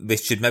thing we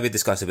should maybe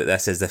discuss about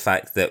this is the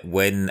fact that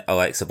when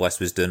Alexa Bliss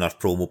was doing her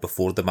promo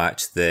before the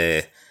match,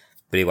 the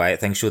Bray Wyatt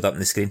thing showed up on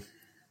the screen.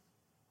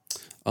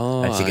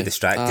 Oh, and she got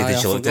distracted and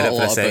she looked at it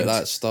for a second. About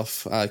that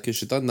stuff. Aye, because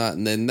she done that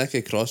and then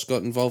Nikki Cross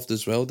got involved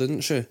as well, didn't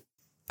she?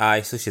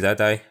 Aye, so she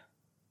did, aye.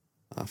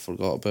 I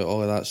forgot about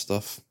all of that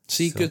stuff.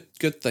 See,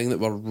 good thing that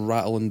we're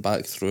rattling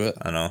back through it.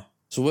 I know.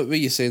 So what were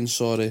you saying,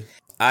 sorry?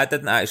 I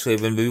didn't actually,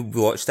 when we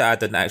watched it, I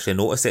didn't actually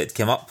notice it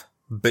came up.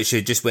 But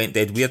she just went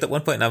dead weird at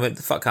one point, and I went,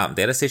 the fuck happened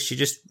there? I said, she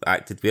just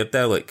acted weird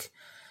there, like.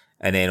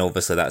 And then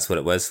obviously that's what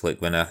it was,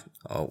 like when I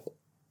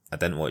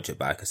didn't watch it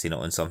back, I seen it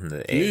on something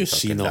that... You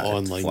seen it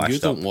online, you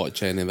don't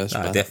watch any of this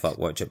back. I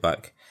definitely watch it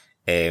back.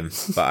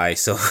 But aye,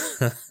 so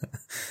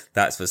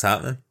that's what's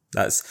happening.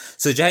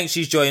 So do you think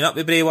she's joining up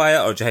with Bray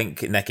Wyatt, or do you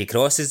think Nikki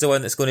Cross is the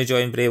one that's going to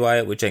join Bray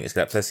Wyatt? What do you think the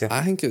script this year?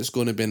 I think it's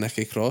going to be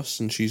Nikki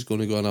Cross, and she's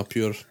going to go on a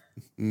pure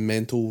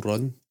mental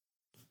run.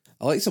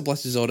 Alexa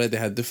Bliss has already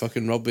had the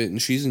fucking rub it,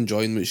 and she's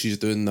enjoying what she's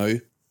doing now.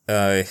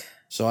 Aye.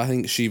 So I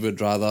think she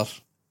would rather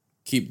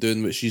keep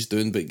doing what she's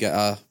doing, but get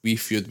a wee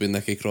feud with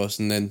Nikki Cross,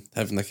 and then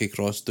have Nikki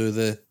Cross do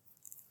the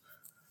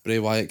Bray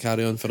Wyatt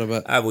carry on for a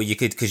bit. Well, you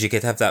could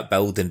have that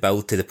build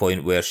to the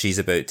point where she's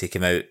about to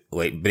come out,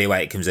 like Bray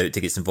Wyatt comes out to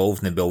get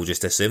involved, and then we'll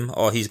just assume,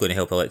 oh, he's going to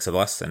help Alexa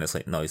Bliss, and it's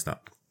like, no, he's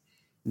not.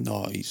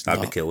 No, he's not.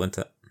 That'd be cool, wouldn't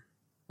it?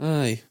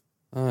 Aye,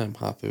 I'm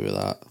happy with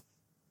that.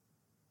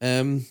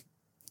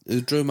 The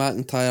Drew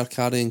McIntyre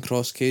carrying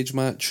Cross cage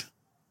match.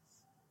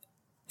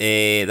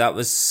 That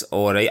was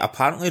alright.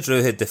 Apparently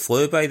Drew had the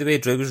flu, by the way.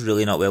 Drew was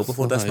really not well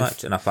before this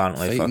match, and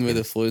apparently fighting with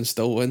the flu and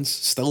still wins.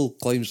 Still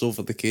climbs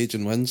over the cage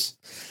and wins.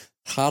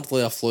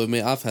 Hardly a flu,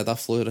 mate. I've had a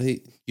flu,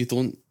 right? You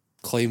don't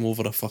climb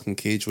over a fucking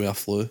cage with a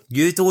flu.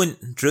 You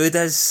don't. Drew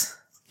does.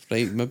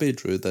 Right, maybe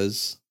Drew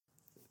does.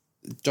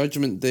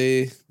 Judgment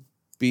Day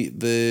beat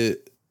the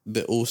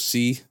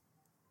OC.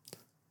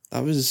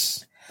 That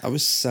was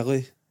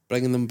silly.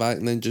 Bringing them back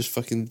and then just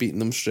fucking beating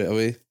them straight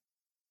away.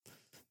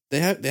 They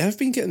have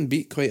been getting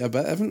beat quite a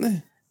bit, haven't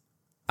they?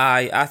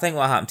 Aye, I think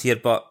what happened here,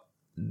 but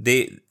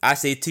I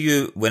said to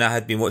you when I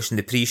had been watching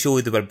the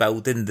pre-show, they were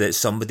building that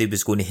somebody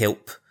was going to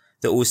help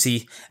the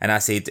OC, and I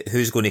said,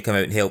 who's going to come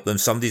out and help them?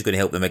 Somebody's going to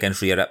help them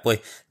against Rhea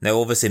Ripley. Now,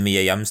 obviously,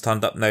 Mia Yim's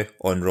turned up now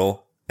on Raw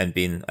and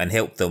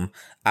helped them.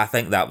 I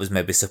think that was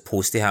maybe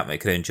supposed to happen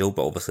at Crown Jewel,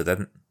 but obviously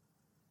didn't.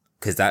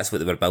 Because that's what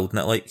they were building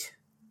it like.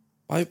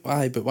 Why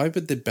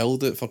would they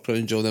build it for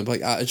Crown Jewel and then be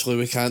like, actually,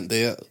 we can't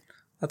do it?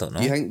 I don't know.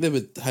 Do you think they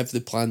would have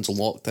the plans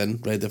locked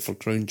in, ready for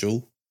Crown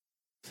Jewel?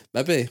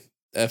 Maybe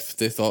if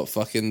they thought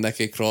fucking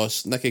Nikki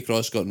Cross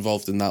got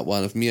involved in that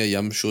one. If Mia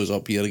Yim shows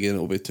up here again,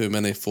 it'll be too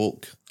many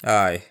folk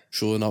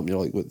showing up and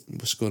you're like,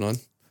 what's going on?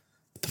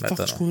 What the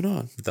fuck's going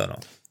on? I don't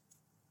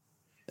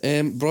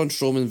know. Braun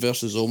Strowman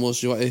versus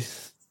Omos. You want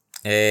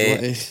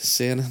to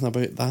say anything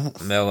about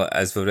that? Well,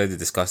 as we've already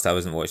discussed, I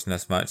wasn't watching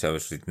this match. I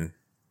was reading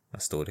a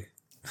story.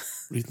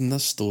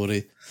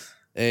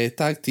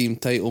 Tag team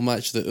title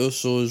match. The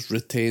Usos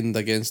retained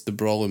against the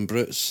Brawling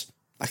Brutes.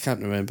 I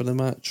can't remember the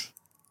match.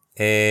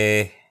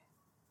 I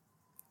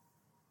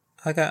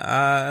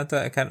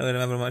can't really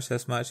remember much of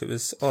this match. It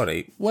was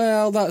alright.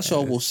 Well, that's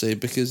all we'll say,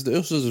 because the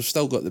Usos have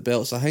still got the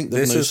belts. I think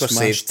they've now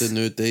smashed the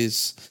New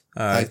Day's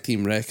tag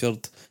team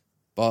record.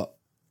 But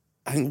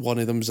I think one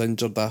of them's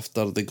injured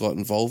after they got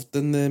involved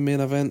in the main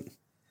event.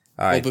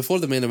 Aye. Well, before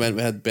the main event,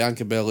 we had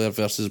Bianca Belair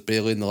versus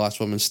Bayley in the last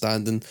woman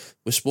standing.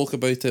 We spoke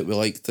about it. We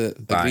liked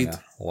it. Banger. Agreed.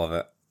 Love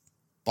it.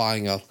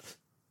 Banger.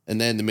 And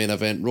then the main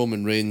event,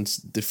 Roman Reigns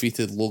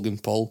defeated Logan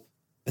Paul.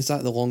 Is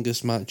that the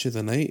longest match of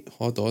the night?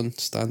 Hold on,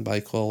 stand by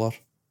caller.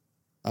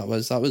 That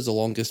was the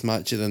longest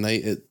match of the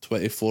night at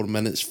 24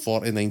 minutes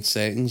 49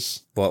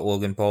 seconds. What,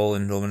 Logan Paul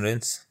and Roman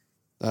Reigns?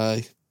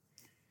 Aye.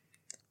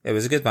 It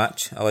was a good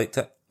match. I liked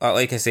it.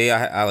 Like I say,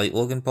 I like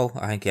Logan Paul.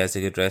 I think he is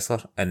a good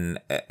wrestler, and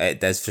it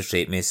does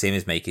frustrate me. Same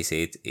as Mikey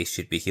said, he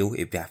should be heel.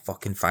 He'd be a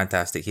fucking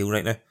fantastic heel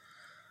right now. Do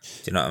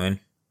you know what I mean?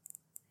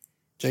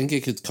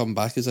 Jenke could come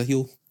back as a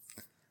heel.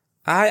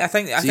 I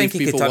think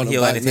he could turn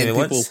heel anytime he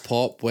wants. People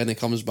pop when he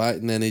comes back,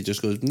 and then he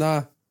just goes,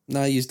 nah,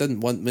 you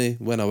didn't want me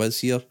when I was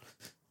here.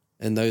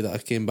 And now that I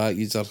came back,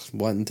 you are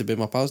wanting to be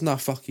my pals. Nah,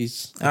 fuck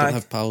yous. I don't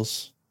have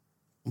pals.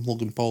 I'm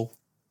Logan Paul.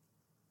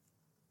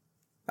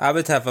 I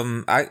would have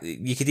him.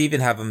 You could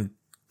even have him.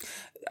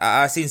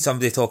 I seen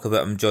somebody talk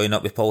about him joining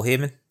up with Paul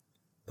Heyman.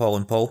 Paul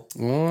and Paul.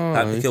 Oh,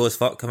 That'd be cool as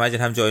fuck.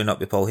 Imagine him joining up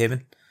with Paul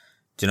Heyman.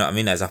 Do you know what I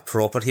mean? As a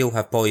proper heel,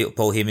 have Paul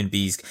Heyman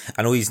be his...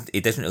 I know he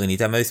doesn't really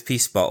need a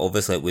mouthpiece, but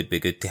obviously it would be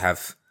good to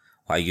have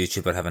a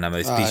YouTuber having a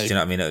mouthpiece. Do you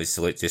know what I mean? It was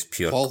like just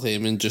pure... Paul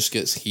Heyman just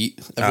gets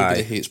heat.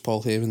 Everybody hates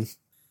Paul Heyman.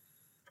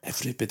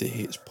 Everybody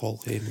hates Paul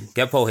Heyman.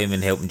 Get Paul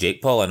Heyman helping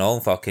Jake Paul and all,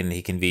 fucking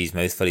he can be his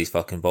mouth for his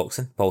fucking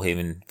boxing. Paul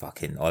Heyman,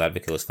 fucking... Oh, that'd be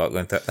cool as fuck,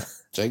 wouldn't it?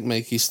 Jake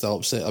Mikey's still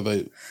upset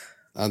about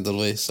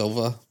Anderley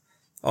Silva.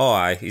 Oh,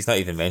 aye. He's not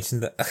even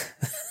mentioned it.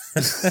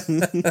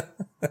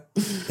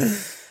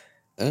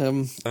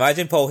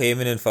 Imagine Paul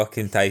Heyman and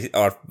fucking Tyson,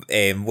 or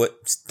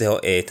what's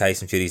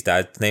Tyson Fury's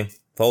dad's name?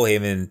 Paul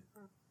Heyman and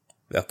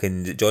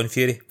fucking John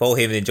Fury. Paul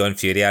Heyman and John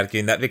Fury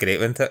arguing. That'd be great,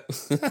 wouldn't it?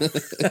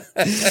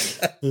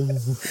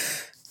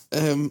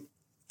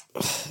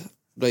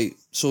 Right.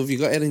 So have you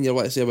got anything you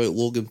want to say about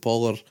Logan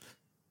Paul or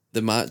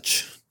the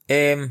match?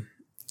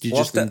 You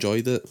just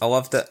enjoyed it. I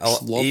loved it.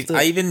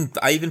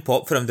 I even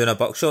popped for him doing a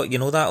buckshot. You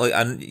know that, like,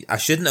 and I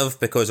shouldn't have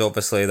because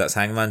obviously that's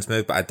Hangman's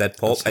move, but I did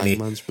pop and he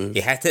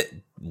hit it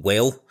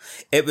well.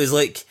 It was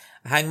like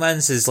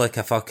Hangman's is like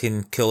a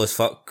fucking cool as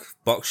fuck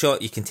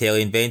buckshot. You can tell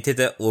he invented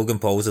it. Logan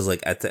Paul's is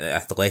like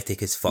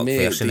athletic as fuck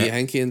version. Do you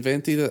think he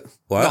invented it?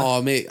 What?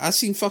 No, mate. I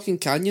seen fucking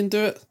Canyon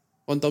do it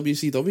on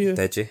WCW.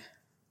 Did you?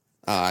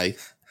 Aye.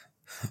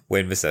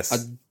 When was this?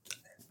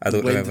 I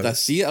don't remember. When did I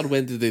see it or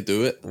when did they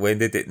do it? When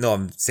did it? No,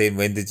 I'm saying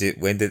when did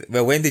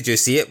you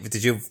see it?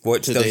 Did you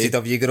watch Today.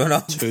 WCW growing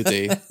up?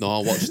 Today. No,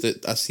 I watched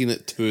it. I seen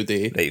it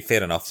today. Right,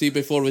 fair enough. See,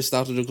 before we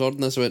started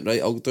recording this, I went,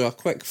 right, I'll do a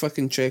quick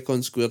fucking check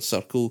on Squared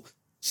Circle,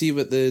 see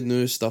what the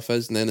new stuff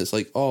is, and then it's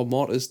like, oh,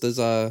 Mortis does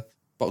a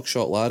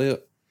buckshot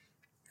lariat.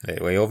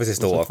 Right, well, you obviously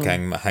stole it off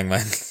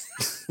Hangman.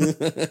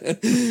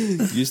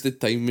 Used the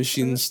time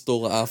machine,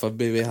 stole it off a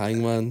baby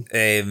Hangman.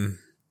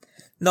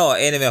 No,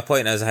 anyway, my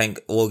point is I think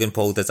Logan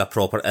Paul does a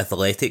proper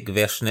athletic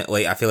version of it.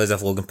 Like, I feel as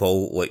if Logan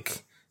Paul,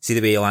 like, see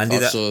the way he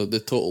landed it? So the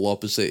total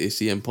opposite of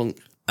CM Punk.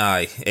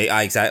 Aye,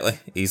 exactly.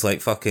 He's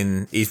like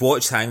fucking, he's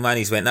watched Hangman,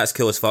 he's went, that's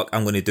cool as fuck,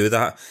 I'm going to do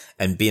that.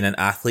 And being an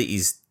athlete,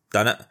 he's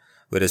done it.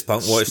 Whereas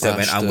Punk watched it and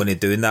went, I'm going to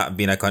do that. And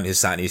being a cunt who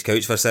sat on his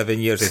couch for 7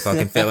 years, he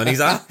fucking fell on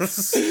his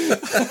ass.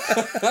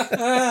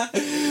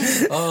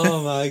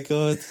 Oh my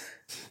god.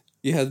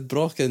 You had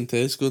Brock in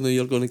Tesco, now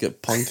you're going to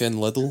get Punk in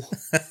Lidl.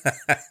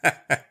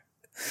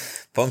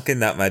 Punk in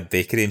that mad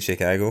bakery in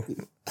Chicago.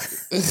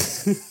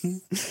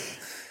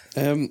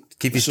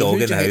 Keep his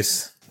dog in the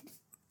house.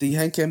 Do you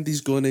think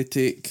MD's going to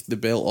take the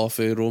belt off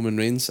of Roman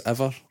Reigns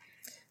ever?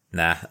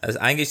 Nah,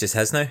 I think it's just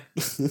his now.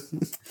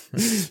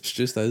 It's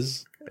just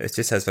his. It's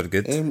just his for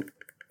good.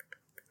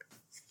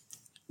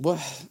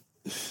 What?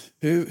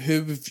 Who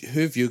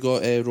have you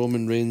got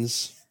Roman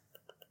Reigns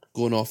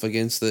going off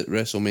against at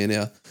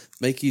WrestleMania?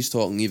 Mikey's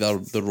talking either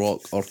The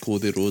Rock or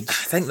Cody Rhodes. I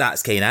think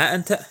that's kind of it,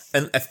 isn't it?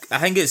 And I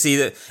think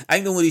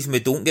the only reason we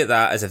don't get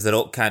that is if The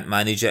Rock can't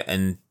manage it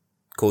and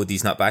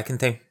Cody's not back in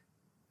time.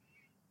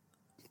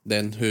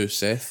 Then who?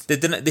 Seth?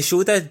 They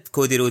showed a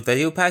Cody Rhodes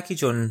video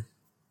package on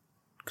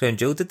Crown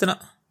Jewel, didn't it?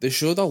 They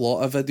showed a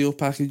lot of video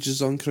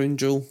packages on Crown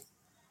Jewel.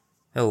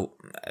 Well,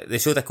 they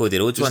showed a Cody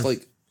Rhodes Just one.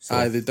 like,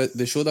 aye,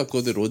 they showed a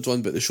Cody Rhodes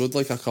one, but they showed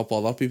like a couple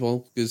other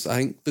people, because I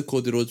think the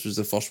Cody Rhodes was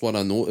the first one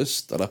I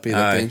noticed or I paid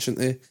attention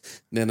to. And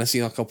then I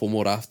seen a couple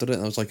more after it,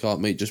 and I was like, oh, it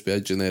might just be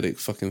a generic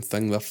fucking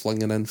thing they're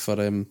flinging in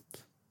for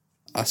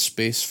a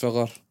space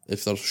filler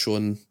if they're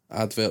showing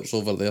adverts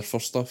over there for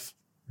stuff.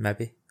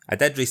 Maybe. I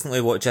did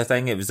recently watch a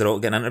thing, it was The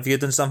Rock getting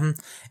interviewed on something.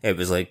 It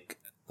was like,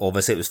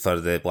 obviously it was for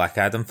the Black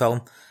Adam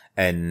film,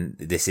 and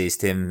they says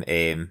to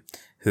him,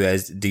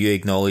 do you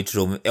acknowledge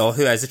Roman, or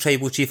who is the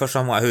tribal chief or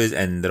something, who is,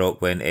 and The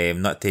Rock went,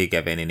 not to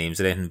give any names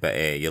or anything, but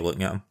you're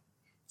looking at him.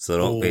 So The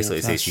Rock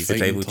basically says he's the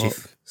tribal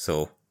chief.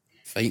 So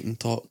fighting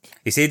talk.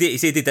 He said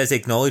he does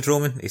acknowledge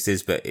Roman, he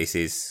says,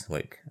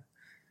 like,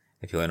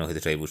 if you want to know who the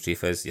tribal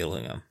chief is, you're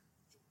looking at him.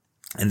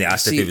 And they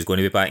asked if he was going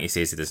to be back, and he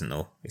says he doesn't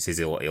know. He says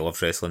he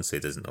loves wrestling, so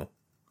he doesn't know.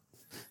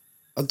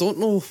 I don't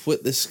know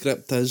what the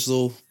script is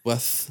though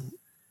with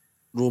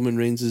Roman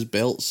Reigns'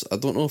 belts. I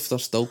don't know if they're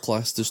still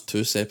classed as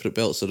two separate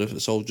belts or if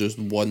it's all just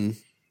one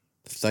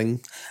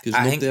thing.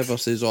 Because nobody ever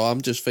says, oh, I'm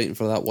just fighting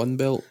for that one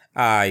belt.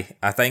 Aye,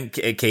 I think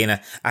it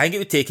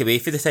would take away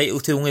for the title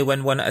to only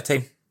win one at a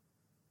time.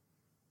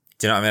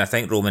 Do you know what I mean? I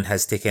think Roman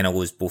has to kind of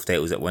lose both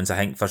titles at once. I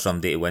think for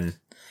somebody to win,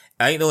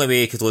 I think the only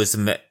way he could lose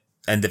them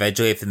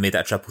individually if they made it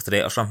a triple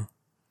threat or something.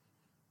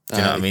 Do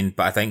you know what I mean?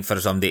 But I think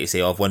for somebody to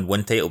say, oh, I've won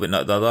one title but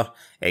not the other,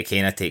 it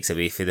kind of takes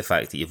away from the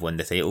fact that you've won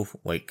the title.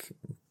 Like,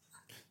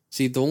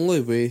 see, the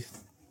only way,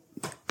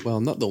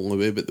 well, not the only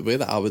way, but the way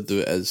that I would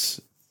do it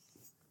is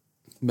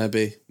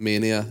maybe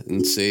Mania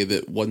and say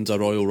that one's a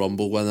Royal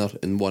Rumble winner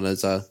and one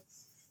is a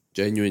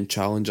genuine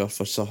challenger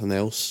for something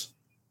else.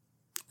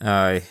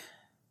 Aye.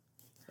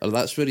 Or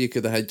that's where you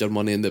could have had your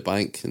Money in the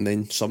Bank, and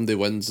then somebody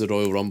wins the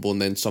Royal Rumble,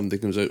 and then somebody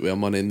comes out with a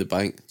Money in the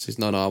Bank, says,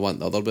 no, I want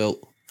the other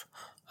belt.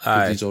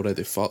 Aye. He's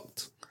already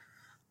fucked.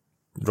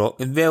 Rock.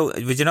 Well,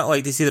 would you not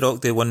like to see The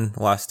Rock do one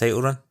last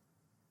title run?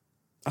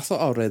 I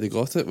thought I already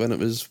got it when it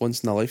was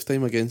once in a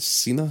lifetime against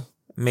Cena.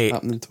 Mate,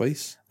 Happening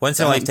twice. once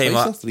in a Happened lifetime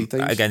twice or 3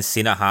 times? against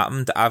Cena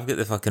happened. I've got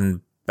the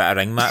fucking bit of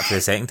ring mat for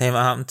the second time it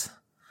happened.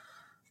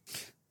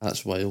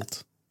 That's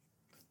wild.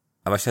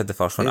 I wish I had the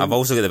first one. I've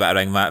also got the bit of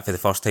ring mat for the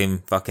first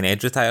time fucking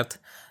Edge retired.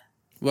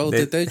 Well,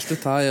 did Edge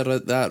retire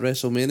at that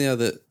WrestleMania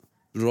that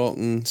Rock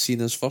and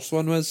Cena's first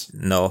one was?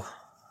 No,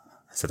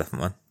 it's a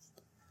different one.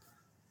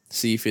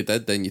 See, if he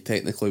did, then you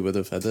technically would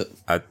have had it.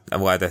 I'd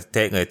have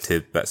technically had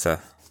 2 bits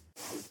of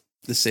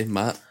The same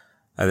mat.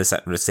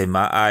 the same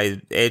mat.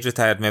 Edge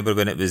retired, remember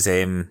when it was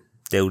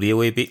Del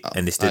Rio he beat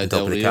and they stood Aye, on top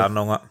Del of the Rio. car and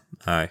all that?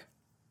 Aye.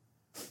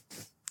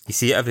 You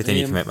see it every time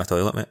you come out my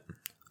toilet, mate.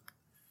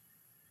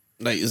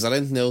 Right, is there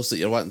anything else that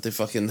you're wanting to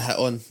fucking hit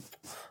on?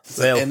 Is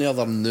there Well, any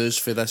other news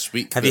for this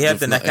week? have that you heard we've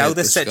the not, Nick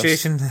Aldis discussed?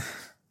 situation?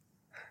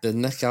 The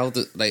Nick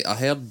Aldis, right, I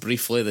heard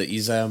briefly that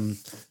he's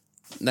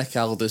Nick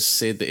Aldis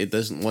said that he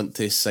doesn't want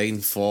to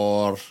sign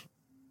for,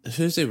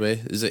 who's he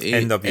with? Is it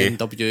NWA.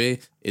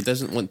 NWA? He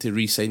doesn't want to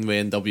re-sign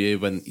with NWA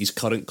when his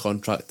current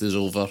contract is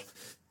over,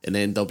 and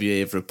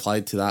NWA have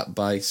replied to that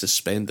by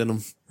suspending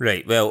him.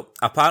 Right, well,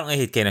 apparently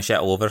he'd kind of shit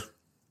all over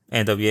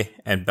NWA,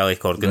 and Billy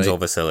Corgan's Right.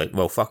 obviously like,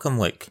 well, fuck him,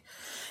 like,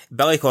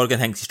 Billy Corgan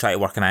thinks he's trying to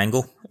work an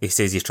angle. He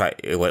says he's trying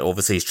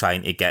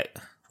to get,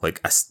 like,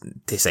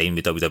 to sign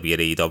with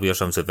WWE or AEW or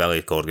something, so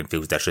Billy Corgan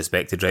feels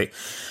disrespected, right?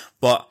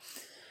 But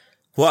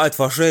what I'd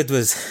first read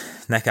was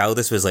Nick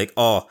Aldis was like,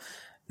 oh,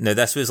 now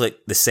this was like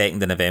the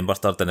 2nd of November,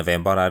 3rd of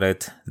November I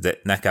read,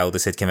 that Nick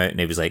Aldis had come out and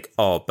he was like,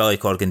 oh, Billy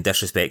Corgan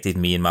disrespected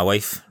me and my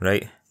wife,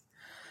 right?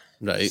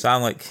 Right. So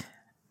I'm like,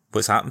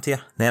 what's happened to you?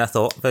 And then I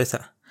thought about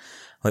it.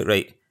 Like,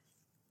 right,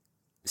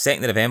 2nd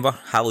of November,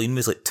 Halloween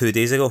was like 2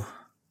 days ago.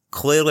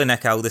 Clearly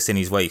Nick Aldis and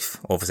his wife,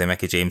 obviously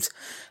Mickey James,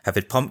 have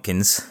had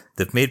pumpkins.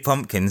 They've made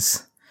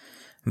pumpkins.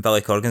 And Billy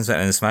Corgan's went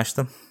in and smashed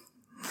them.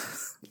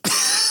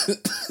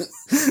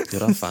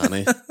 You're a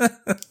fanny.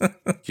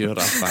 You're a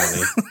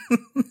fanny.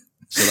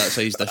 So that's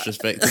how he's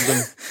disrespected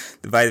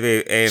them. By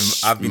the way,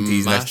 I've been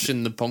teasing this.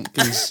 Smashing the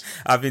pumpkins.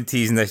 I've been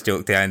teasing this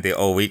joke to Andy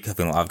all week. I've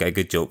been like, I've got a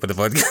good joke for the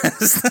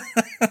podcast.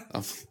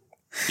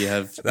 You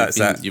have. That's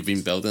you've been, it. You've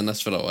been building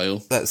this for a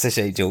while. That's a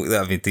shite joke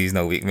that I've been teasing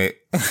all week, mate.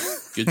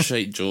 Good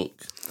shite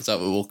joke. Is that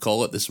what we'll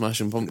call it? The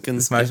Smashing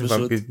Pumpkins Smashing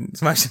episode?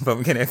 Smashing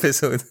Pumpkin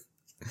episode.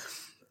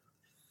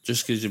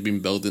 Just because you've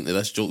been building to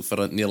this joke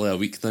for nearly a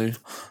week now.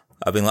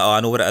 I've been like, oh, I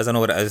know what it is.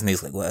 And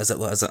he's like, what is it?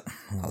 Well,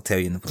 I'll tell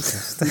you in the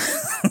podcast.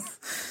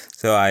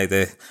 So I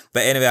do.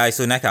 But anyway,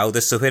 so Nick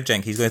Aldis, so where do you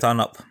think he's going to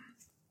turn up?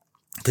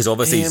 Because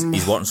obviously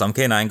he's wanting some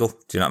kind of angle. Do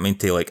you know what I mean?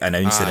 To like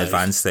announce in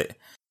advance that.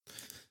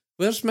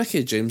 Where's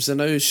Mickey James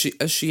now? Is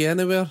she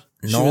anywhere?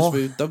 She No. was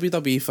with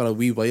WWE for a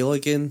wee while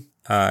again.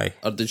 Aye.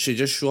 Or did she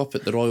just show up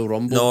at the Royal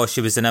Rumble? No, she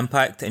was in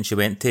Impact and she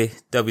went to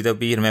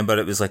WWE. Remember,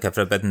 it was like a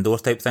Forbidden Door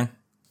type thing.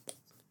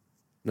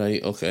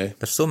 Right, okay.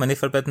 There's so many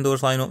Forbidden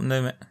Doors lying open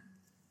now, mate.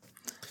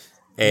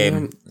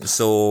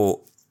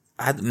 So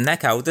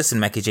Nick Aldis and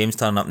Mickey James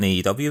turning up in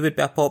AEW would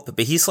be a pop,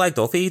 but he's slagged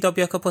off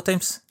AEW a couple of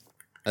times.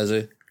 Is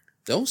he?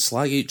 They all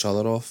slag each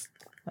other off.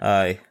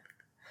 Aye.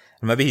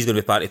 Maybe he's going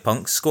to be part of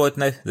Punk's squad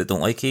now that don't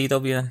like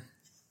AEW then.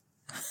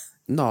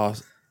 No,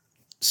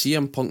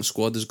 CM Punk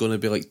squad is going to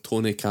be like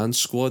Tony Khan's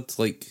squad,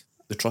 like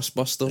the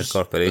Trustbusters. The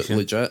corporation.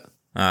 But legit.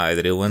 Aye,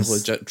 the real ones.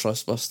 Legit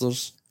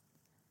Trustbusters.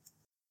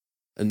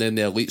 And then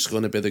the Elite's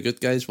going to be the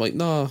good guys. Like,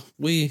 no,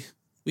 we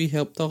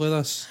helped all of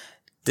this.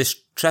 Does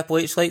Triple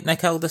H like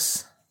Nick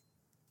Aldis?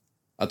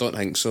 I don't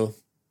think so.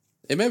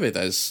 It maybe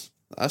does.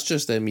 That's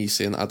just me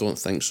saying I don't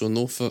think so.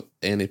 No, for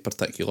any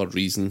particular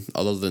reason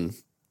other than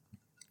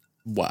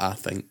what I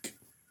think.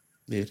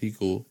 There you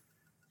go.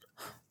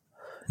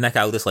 Nick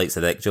Aldis likes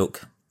a dick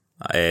joke.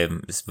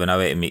 When I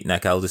went to meet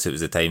Nick Aldis, it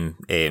was the time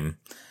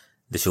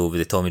the show with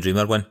the Tommy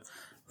Dreamer one,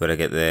 where I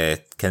get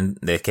the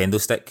kendo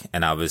stick,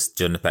 and I was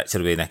during the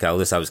picture with Nick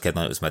Aldis, I was kidding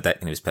on it was my dick,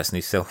 and he was pissing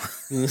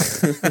himself.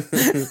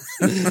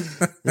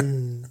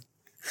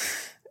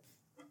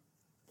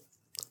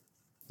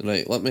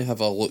 Right, let me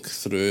have a look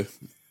through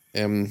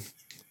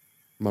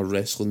my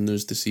wrestling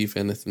news to see if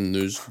anything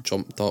news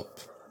jumped up.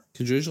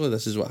 Because usually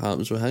this is what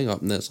happens. We hang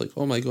up and it's like,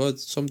 oh my god,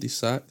 somebody's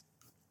sacked.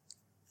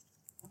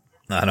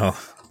 I know.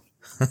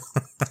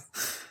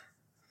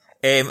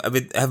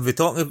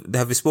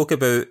 Have we spoke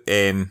about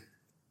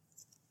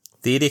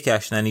Theory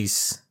cashing in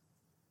his?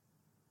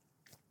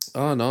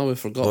 Oh no, we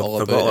forgot We all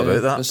forgot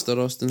about that. Mr.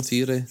 Austin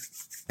Theory.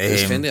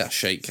 It's kind of a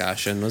shite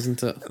cash in,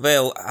 wasn't it?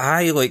 Well,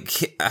 it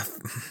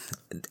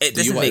Do you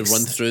doesn't want make to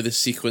run through the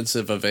sequence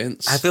of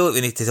events? I feel like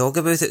we need to talk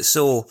about it.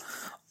 So,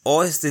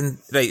 Austin,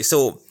 right,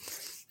 so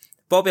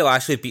Bobby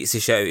Lashley beats the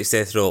shit out of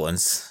Seth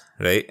Rollins,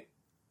 right?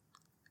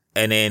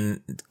 And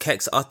then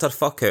kicks utter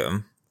fuck out of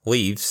him,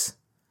 leaves.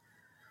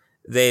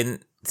 Then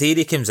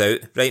Theory comes out,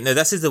 right? Now,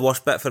 this is the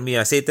worst bit for me.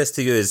 I said this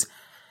to you is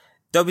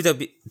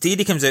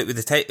Theory comes out with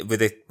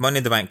the Money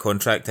in the Bank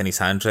contract in his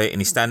hand, right,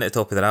 and he's standing at the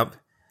top of the ramp.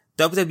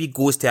 WWE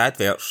goes to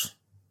adverts.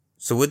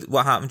 So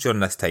what happened during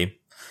this time?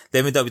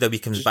 Then when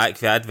WWE comes back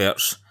for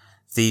adverts,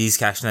 Theory's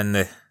cashing in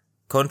the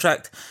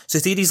contract. So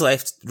Theory's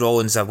left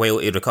Rollins a while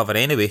to recover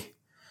anyway.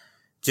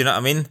 Do you know what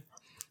I mean?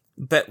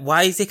 But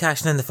why is he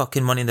cashing in the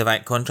fucking Money in the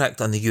Bank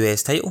contract on the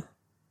US title?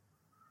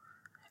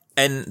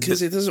 Because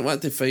he doesn't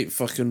want to fight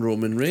fucking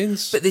Roman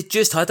Reigns. But they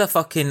just had a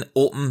fucking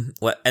open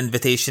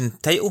invitation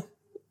title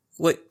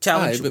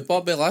challenge. Aye, but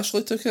Bobby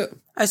Lashley took it.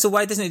 Aye, so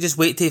why doesn't he just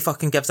wait till he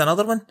fucking gives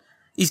another one?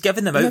 He's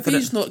giving them out Maybe for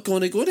he's it. not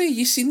going to go there.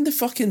 You seen the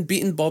fucking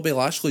beating Bobby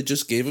Lashley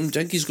just gave him?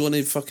 Think he's going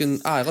to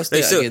fucking... let's do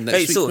it again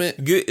next week,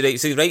 mate.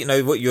 So right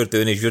now what you're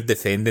doing is you're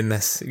defending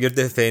this. You're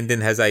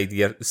defending his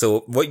idea.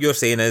 So what you're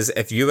saying is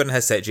if you were in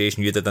his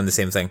situation, you'd have done the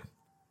same thing.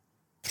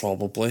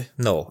 Probably.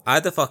 No,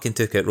 I'd have fucking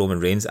took out Roman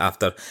Reigns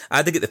after.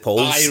 I'd have get the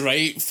polls. Aye,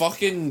 right.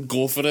 Fucking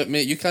go for it,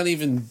 mate. You can't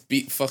even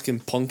beat fucking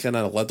Punk in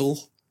a Lidl.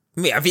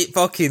 Mate, I beat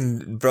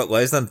fucking Brock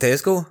Lesnar in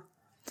Tesco.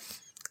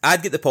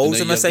 I'd get the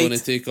polls on my side. You're going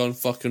to take on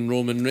fucking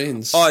Roman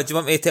Reigns. Oh, do you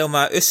want me to tell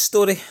my Us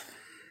story?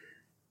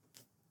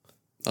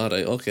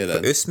 Alright, okay then.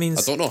 What Us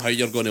means? I don't know how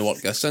you're going to work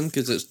this in,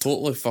 because it's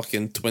totally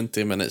fucking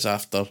 20 minutes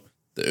after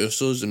the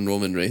Usos and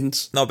Roman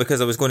Reigns. No, because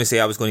I was going to say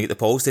I was going to get the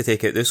polls to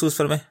take out the Usos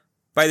for me.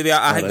 By the way,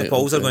 I think the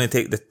polls are going to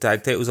take the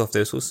tag titles off the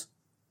Usos.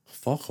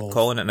 Fuck off.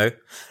 Calling it now.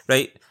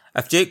 Right,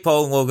 if Jake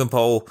Paul and Logan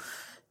Paul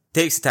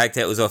takes the tag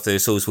titles off the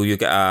Usos, will you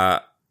get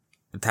a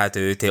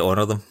tattoo to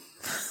honour them?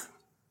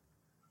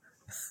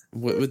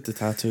 What would the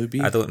tattoo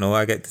be? I don't know,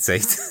 I get to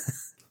decide.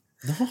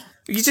 No.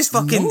 You just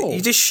you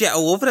just shit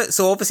all over it,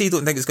 so obviously you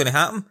don't think it's going to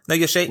happen. Now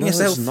you're shiting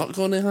yourself. It's not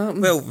going to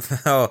happen.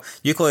 Well,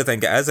 you clearly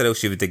think it is, or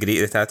else you would agree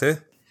to the tattoo.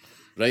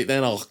 Right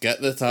then, I'll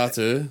get the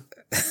tattoo.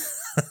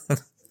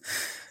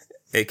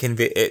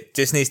 It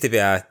just needs to be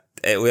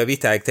it'll be a wee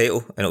tag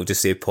title, and it'll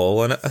just say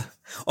Paul on it.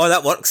 Oh,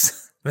 that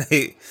works.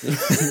 Right.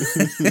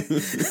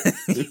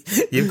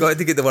 You've got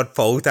to get the word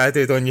Paul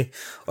tattooed on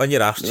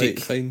your arse cheek.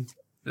 Right, fine.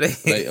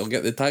 Right, I'll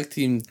get the tag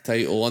team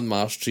title on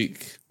my arse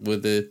cheek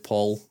with the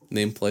Paul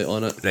nameplate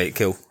on it. Right,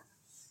 cool.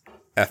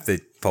 If the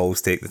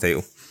Pauls take the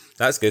title.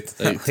 That's good.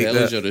 Right, tell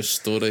us your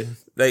story.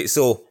 Right,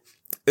 so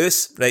I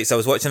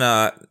was watching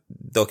a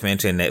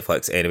documentary on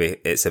Netflix. Anyway,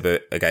 it's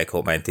about a guy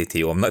called Manti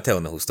Te'o. I'm not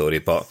telling the whole story,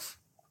 but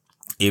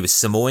he was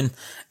Samoan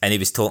and he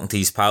was talking to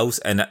his pals,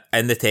 and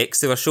in the text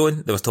they were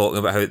showing, they were talking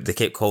about how they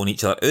kept calling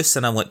each other Us,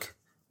 and I'm like,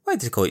 why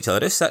did they call each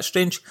other Us? That's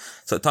strange.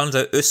 So it turns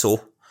out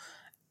Uso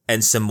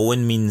in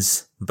Samoan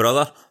means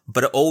brother,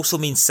 but it also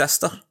means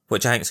sister,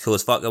 which I think is cool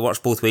as fuck. It works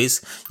both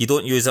ways. You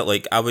don't use it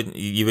like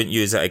you wouldn't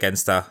use it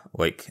against the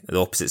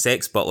opposite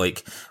sex, but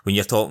like when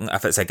you're talking,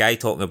 if it's a guy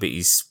talking about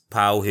his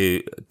pal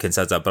who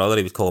considers a brother,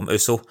 he would call him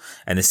Uso,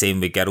 and the same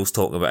with girls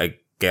talking about a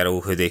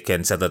girl who they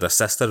consider their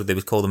sister, they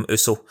would call them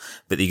Uso,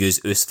 but they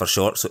use Us for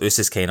short, so Us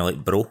is kind of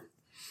like bro.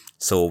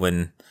 So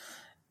when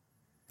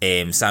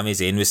Sami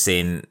Zayn was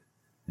saying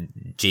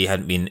Jay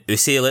hadn't been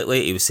Ussy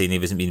lately, he was saying he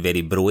wasn't being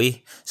very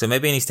broy, so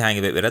maybe he needs to hang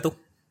about with Riddle.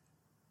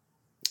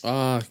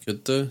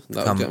 Could do.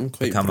 That'll get him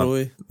quite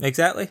broy.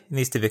 Exactly. He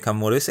needs to become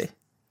more Ussy.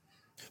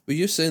 Were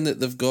you saying that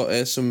they've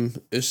got some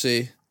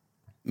Ussy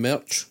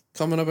merch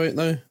coming about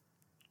now?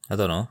 I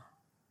don't know.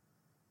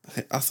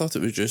 I thought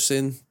it was just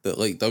saying that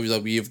like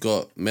WWE have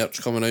got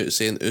merch coming out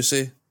saying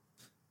Ussy.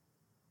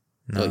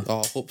 No. Like,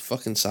 I hope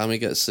fucking Sammy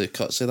gets the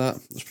cuts of that.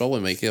 It's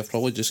probably Mikey. I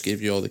probably just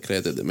gave you all the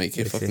credit that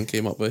Mikey fucking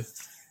came up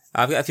with.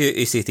 I've got a few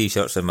Ussy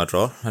t-shirts in my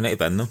drawer. I need to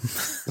bin them.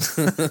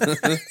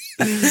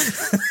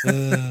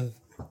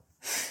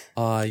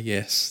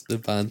 Yes, the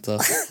banter.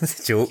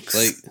 Jokes.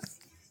 Like,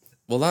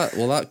 will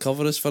that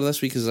cover us for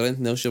this week? Is there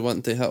anything else you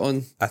want to hit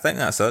on? I think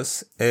that's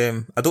us.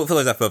 I don't feel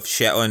as if I've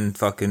shit on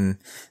fucking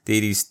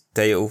Dairy's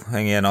title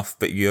thingy enough,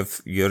 but you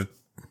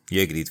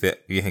agreed with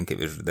it. You think it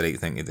was the right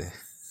thing to do.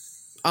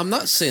 I'm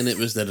not saying it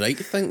was the right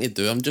thing to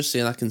do. I'm just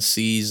saying I can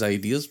see his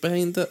ideas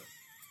behind it.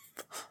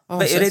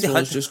 But Seth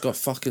Rollins just got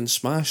fucking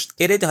smashed.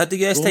 He already had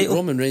the US title.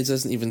 Roman Reigns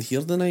isn't even here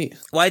tonight.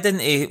 Why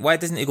doesn't he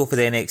go for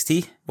the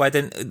NXT? Why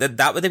didn't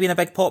that would have been a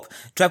big pop?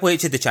 Triple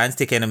H had the chance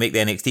to kind of make the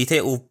NXT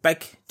title big.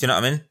 Do you know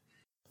what I mean?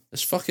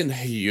 It's fucking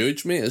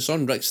huge, mate. It's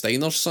on Rick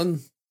Steiner's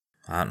son.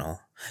 I don't know.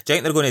 Do you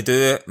think they're going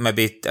to do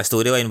maybe a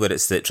storyline where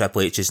it's that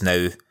Triple H is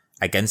now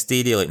against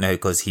Dairy, like now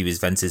because he was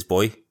Vince's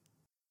boy?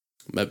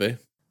 Maybe.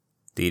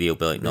 Dairy will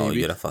be like, no,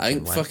 you're a fucking I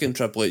think wanker. fucking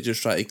Triple H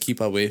just try to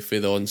keep away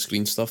from the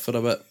on-screen stuff for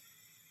a bit.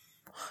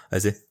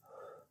 Is he?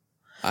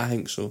 I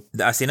think so.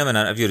 I seen him in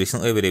an interview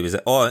recently where he was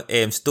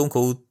Stone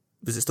Cold.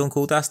 Was it Stone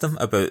Cold asked him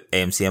about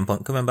CM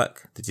Punk coming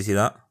back? Did you see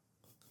that?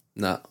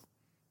 Nah.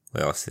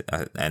 Well,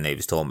 and he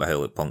was talking about how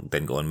like, Punk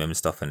didn't go on with him and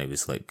stuff, and he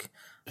was like,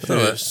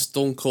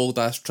 Stone Cold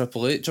asked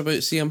Triple H about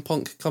CM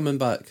Punk coming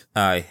back.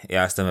 aye, he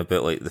asked him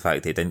about like the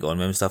fact that he didn't go on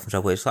with him and stuff, and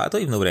Triple H was like, I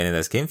don't even know where any of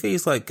this came from.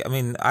 He's like, I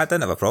mean, I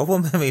didn't have a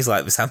problem. I mean, he's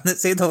like, it was him that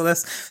said all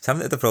this. It's him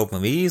that had the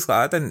problem with me. He's like,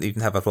 I didn't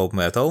even have a problem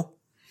with it at all.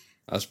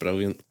 That's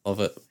brilliant.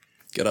 Love it.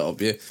 Get it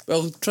up, yeah.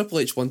 Well, Triple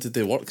H wanted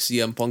to work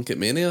CM Punk at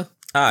Mania.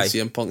 Aye.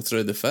 CM Punk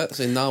threw the fit,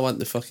 saying, "Nah, I want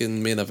the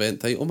fucking main event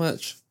title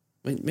match."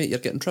 Mate, you're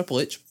getting Triple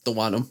H. Don't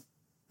want him.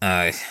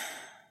 Aye.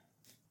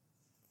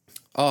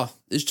 Oh,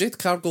 has Jade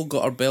Cargill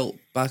got her belt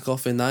back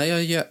off of Nia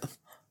yet?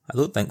 I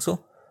don't think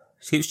so.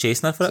 She keeps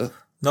chasing her for it.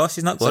 No,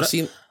 she's not got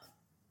it.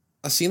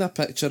 I seen a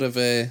picture of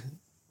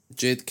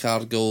Jade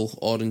Cargill,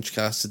 Orange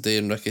Cassidy,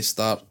 and Ricky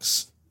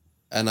Starks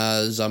in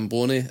a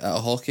Zamboni at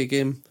a hockey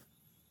game.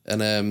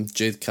 And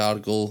Jade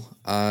Cargill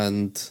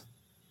and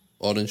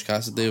Orange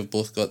Cassidy have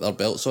both got their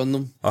belts on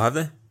them. Oh, have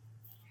they?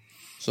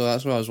 So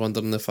that's why I was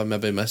wondering if I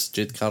maybe missed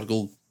Jade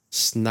Cargill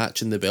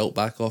snatching the belt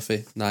back off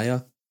of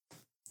Nia.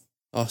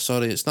 Oh,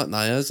 sorry, it's not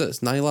Nia, is it?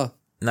 It's Nyla.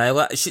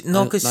 Nyla?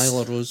 No, because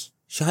Nyla Rose.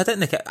 she had it in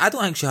the... I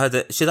don't think she had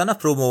it. She done a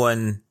promo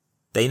in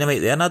Dynamite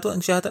there, and I don't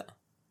think she had it.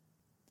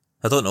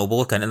 I don't know, we'll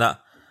look into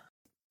that.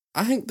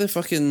 I think the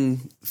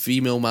fucking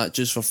female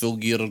matches for Full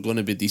Gear are going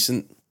to be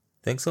decent.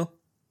 Think so?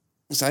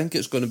 So I think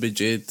it's going to be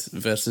Jade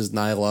versus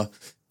Nyla,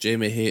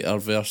 Jamie Hayter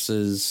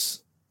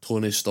versus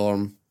Toni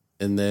Storm,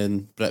 and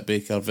then Britt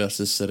Baker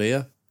versus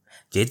Saraya.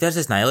 Jade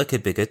versus Nyla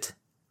could be good.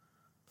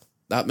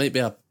 That might be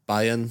a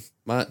buy-in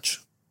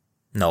match.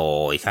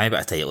 No, you can't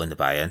put a title in the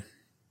buy-in.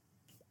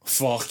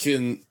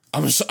 Fucking...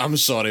 I'm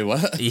sorry,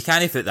 what? You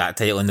can't put that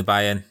title in the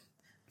buy-in.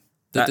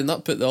 Did they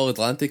not put the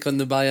All-Atlantic on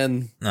the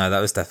buy-in No, that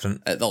was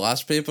different. at the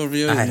last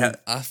pay-per-view? I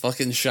I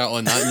fucking shat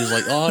on that and he was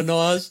like, oh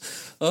no,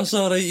 that's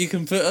alright, you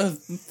can put a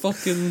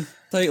fucking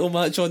title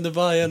match on the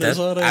buy-in, it's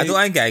alright. I don't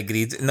think I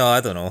agreed. No, I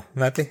don't know.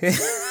 Maybe.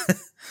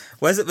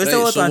 was the Right,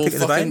 All-Atlantic in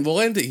the buy-in?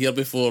 we'll end it here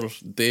before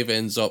Dave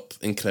ends up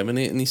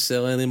incriminating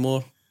himself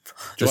anymore.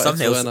 Do you There's want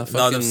to something else.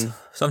 throw in a There's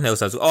something else.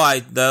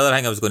 The other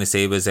thing I was going to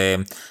say was, I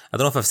don't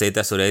know if I've said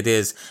this already,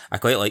 is I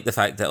quite like the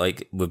fact that,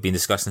 like, we've been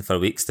discussing for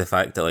weeks, the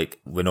fact that, like,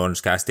 when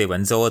Orange Cassidy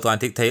wins the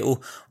All-Atlantic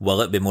title,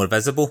 will it be more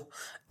visible?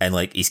 And,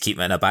 like, he's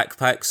keeping it in a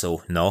backpack,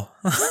 so no.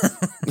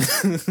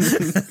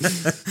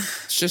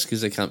 It's just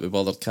because they can't be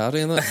bothered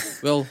carrying it.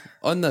 Well,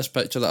 on this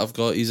picture that I've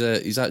got,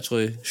 he's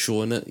actually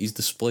showing it. He's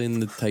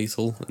displaying the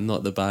title and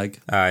not the bag.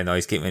 I know,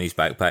 he's keeping it in his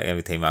backpack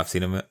every time I've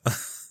seen him.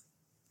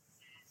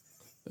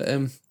 But,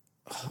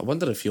 I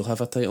wonder if you'll have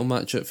a title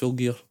match at Full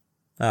Gear.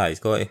 He's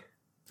got it.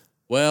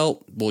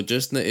 Well, we'll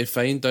just need to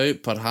find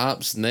out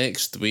perhaps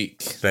next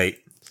week. Right,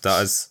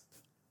 that is.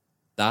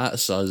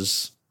 That's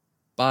us.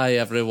 Bye,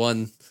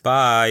 everyone.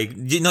 Bye.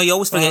 You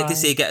always forget to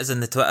say get us in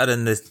the Twitter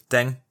and the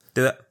thing.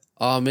 Do it.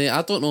 Oh, mate,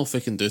 I don't know if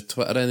we can do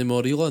Twitter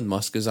anymore. Elon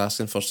Musk is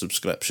asking for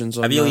subscriptions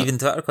on Have you that. even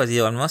Twitter because of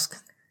Elon Musk?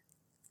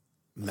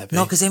 Maybe.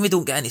 No, because then we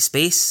don't get any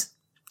space.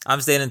 I'm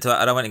staying in Twitter.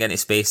 I want to get into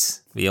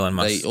space with Elon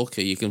Musk. Right,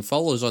 okay, you can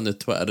follow us on the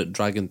Twitter at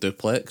Dragon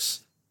Duplex.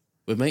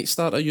 We might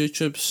start a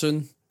YouTube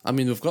soon. I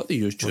mean, we've got the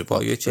YouTube. We've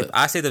got YouTube.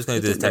 I said I was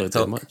going to do the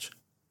TikTok. Much.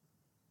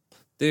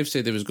 Dave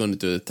said he was going to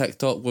do the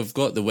TikTok. We've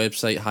got the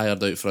website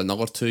hired out for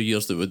another 2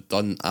 years that we've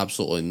done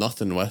absolutely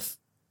nothing with.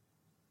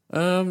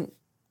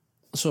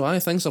 So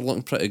things are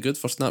looking pretty good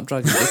for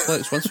Snapdragon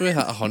Duplex. Once we hit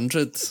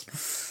 100,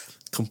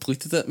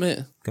 completed it,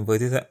 mate.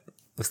 Completed it.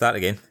 We'll start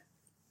again.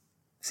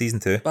 Season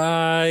 2.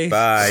 Bye.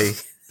 Bye.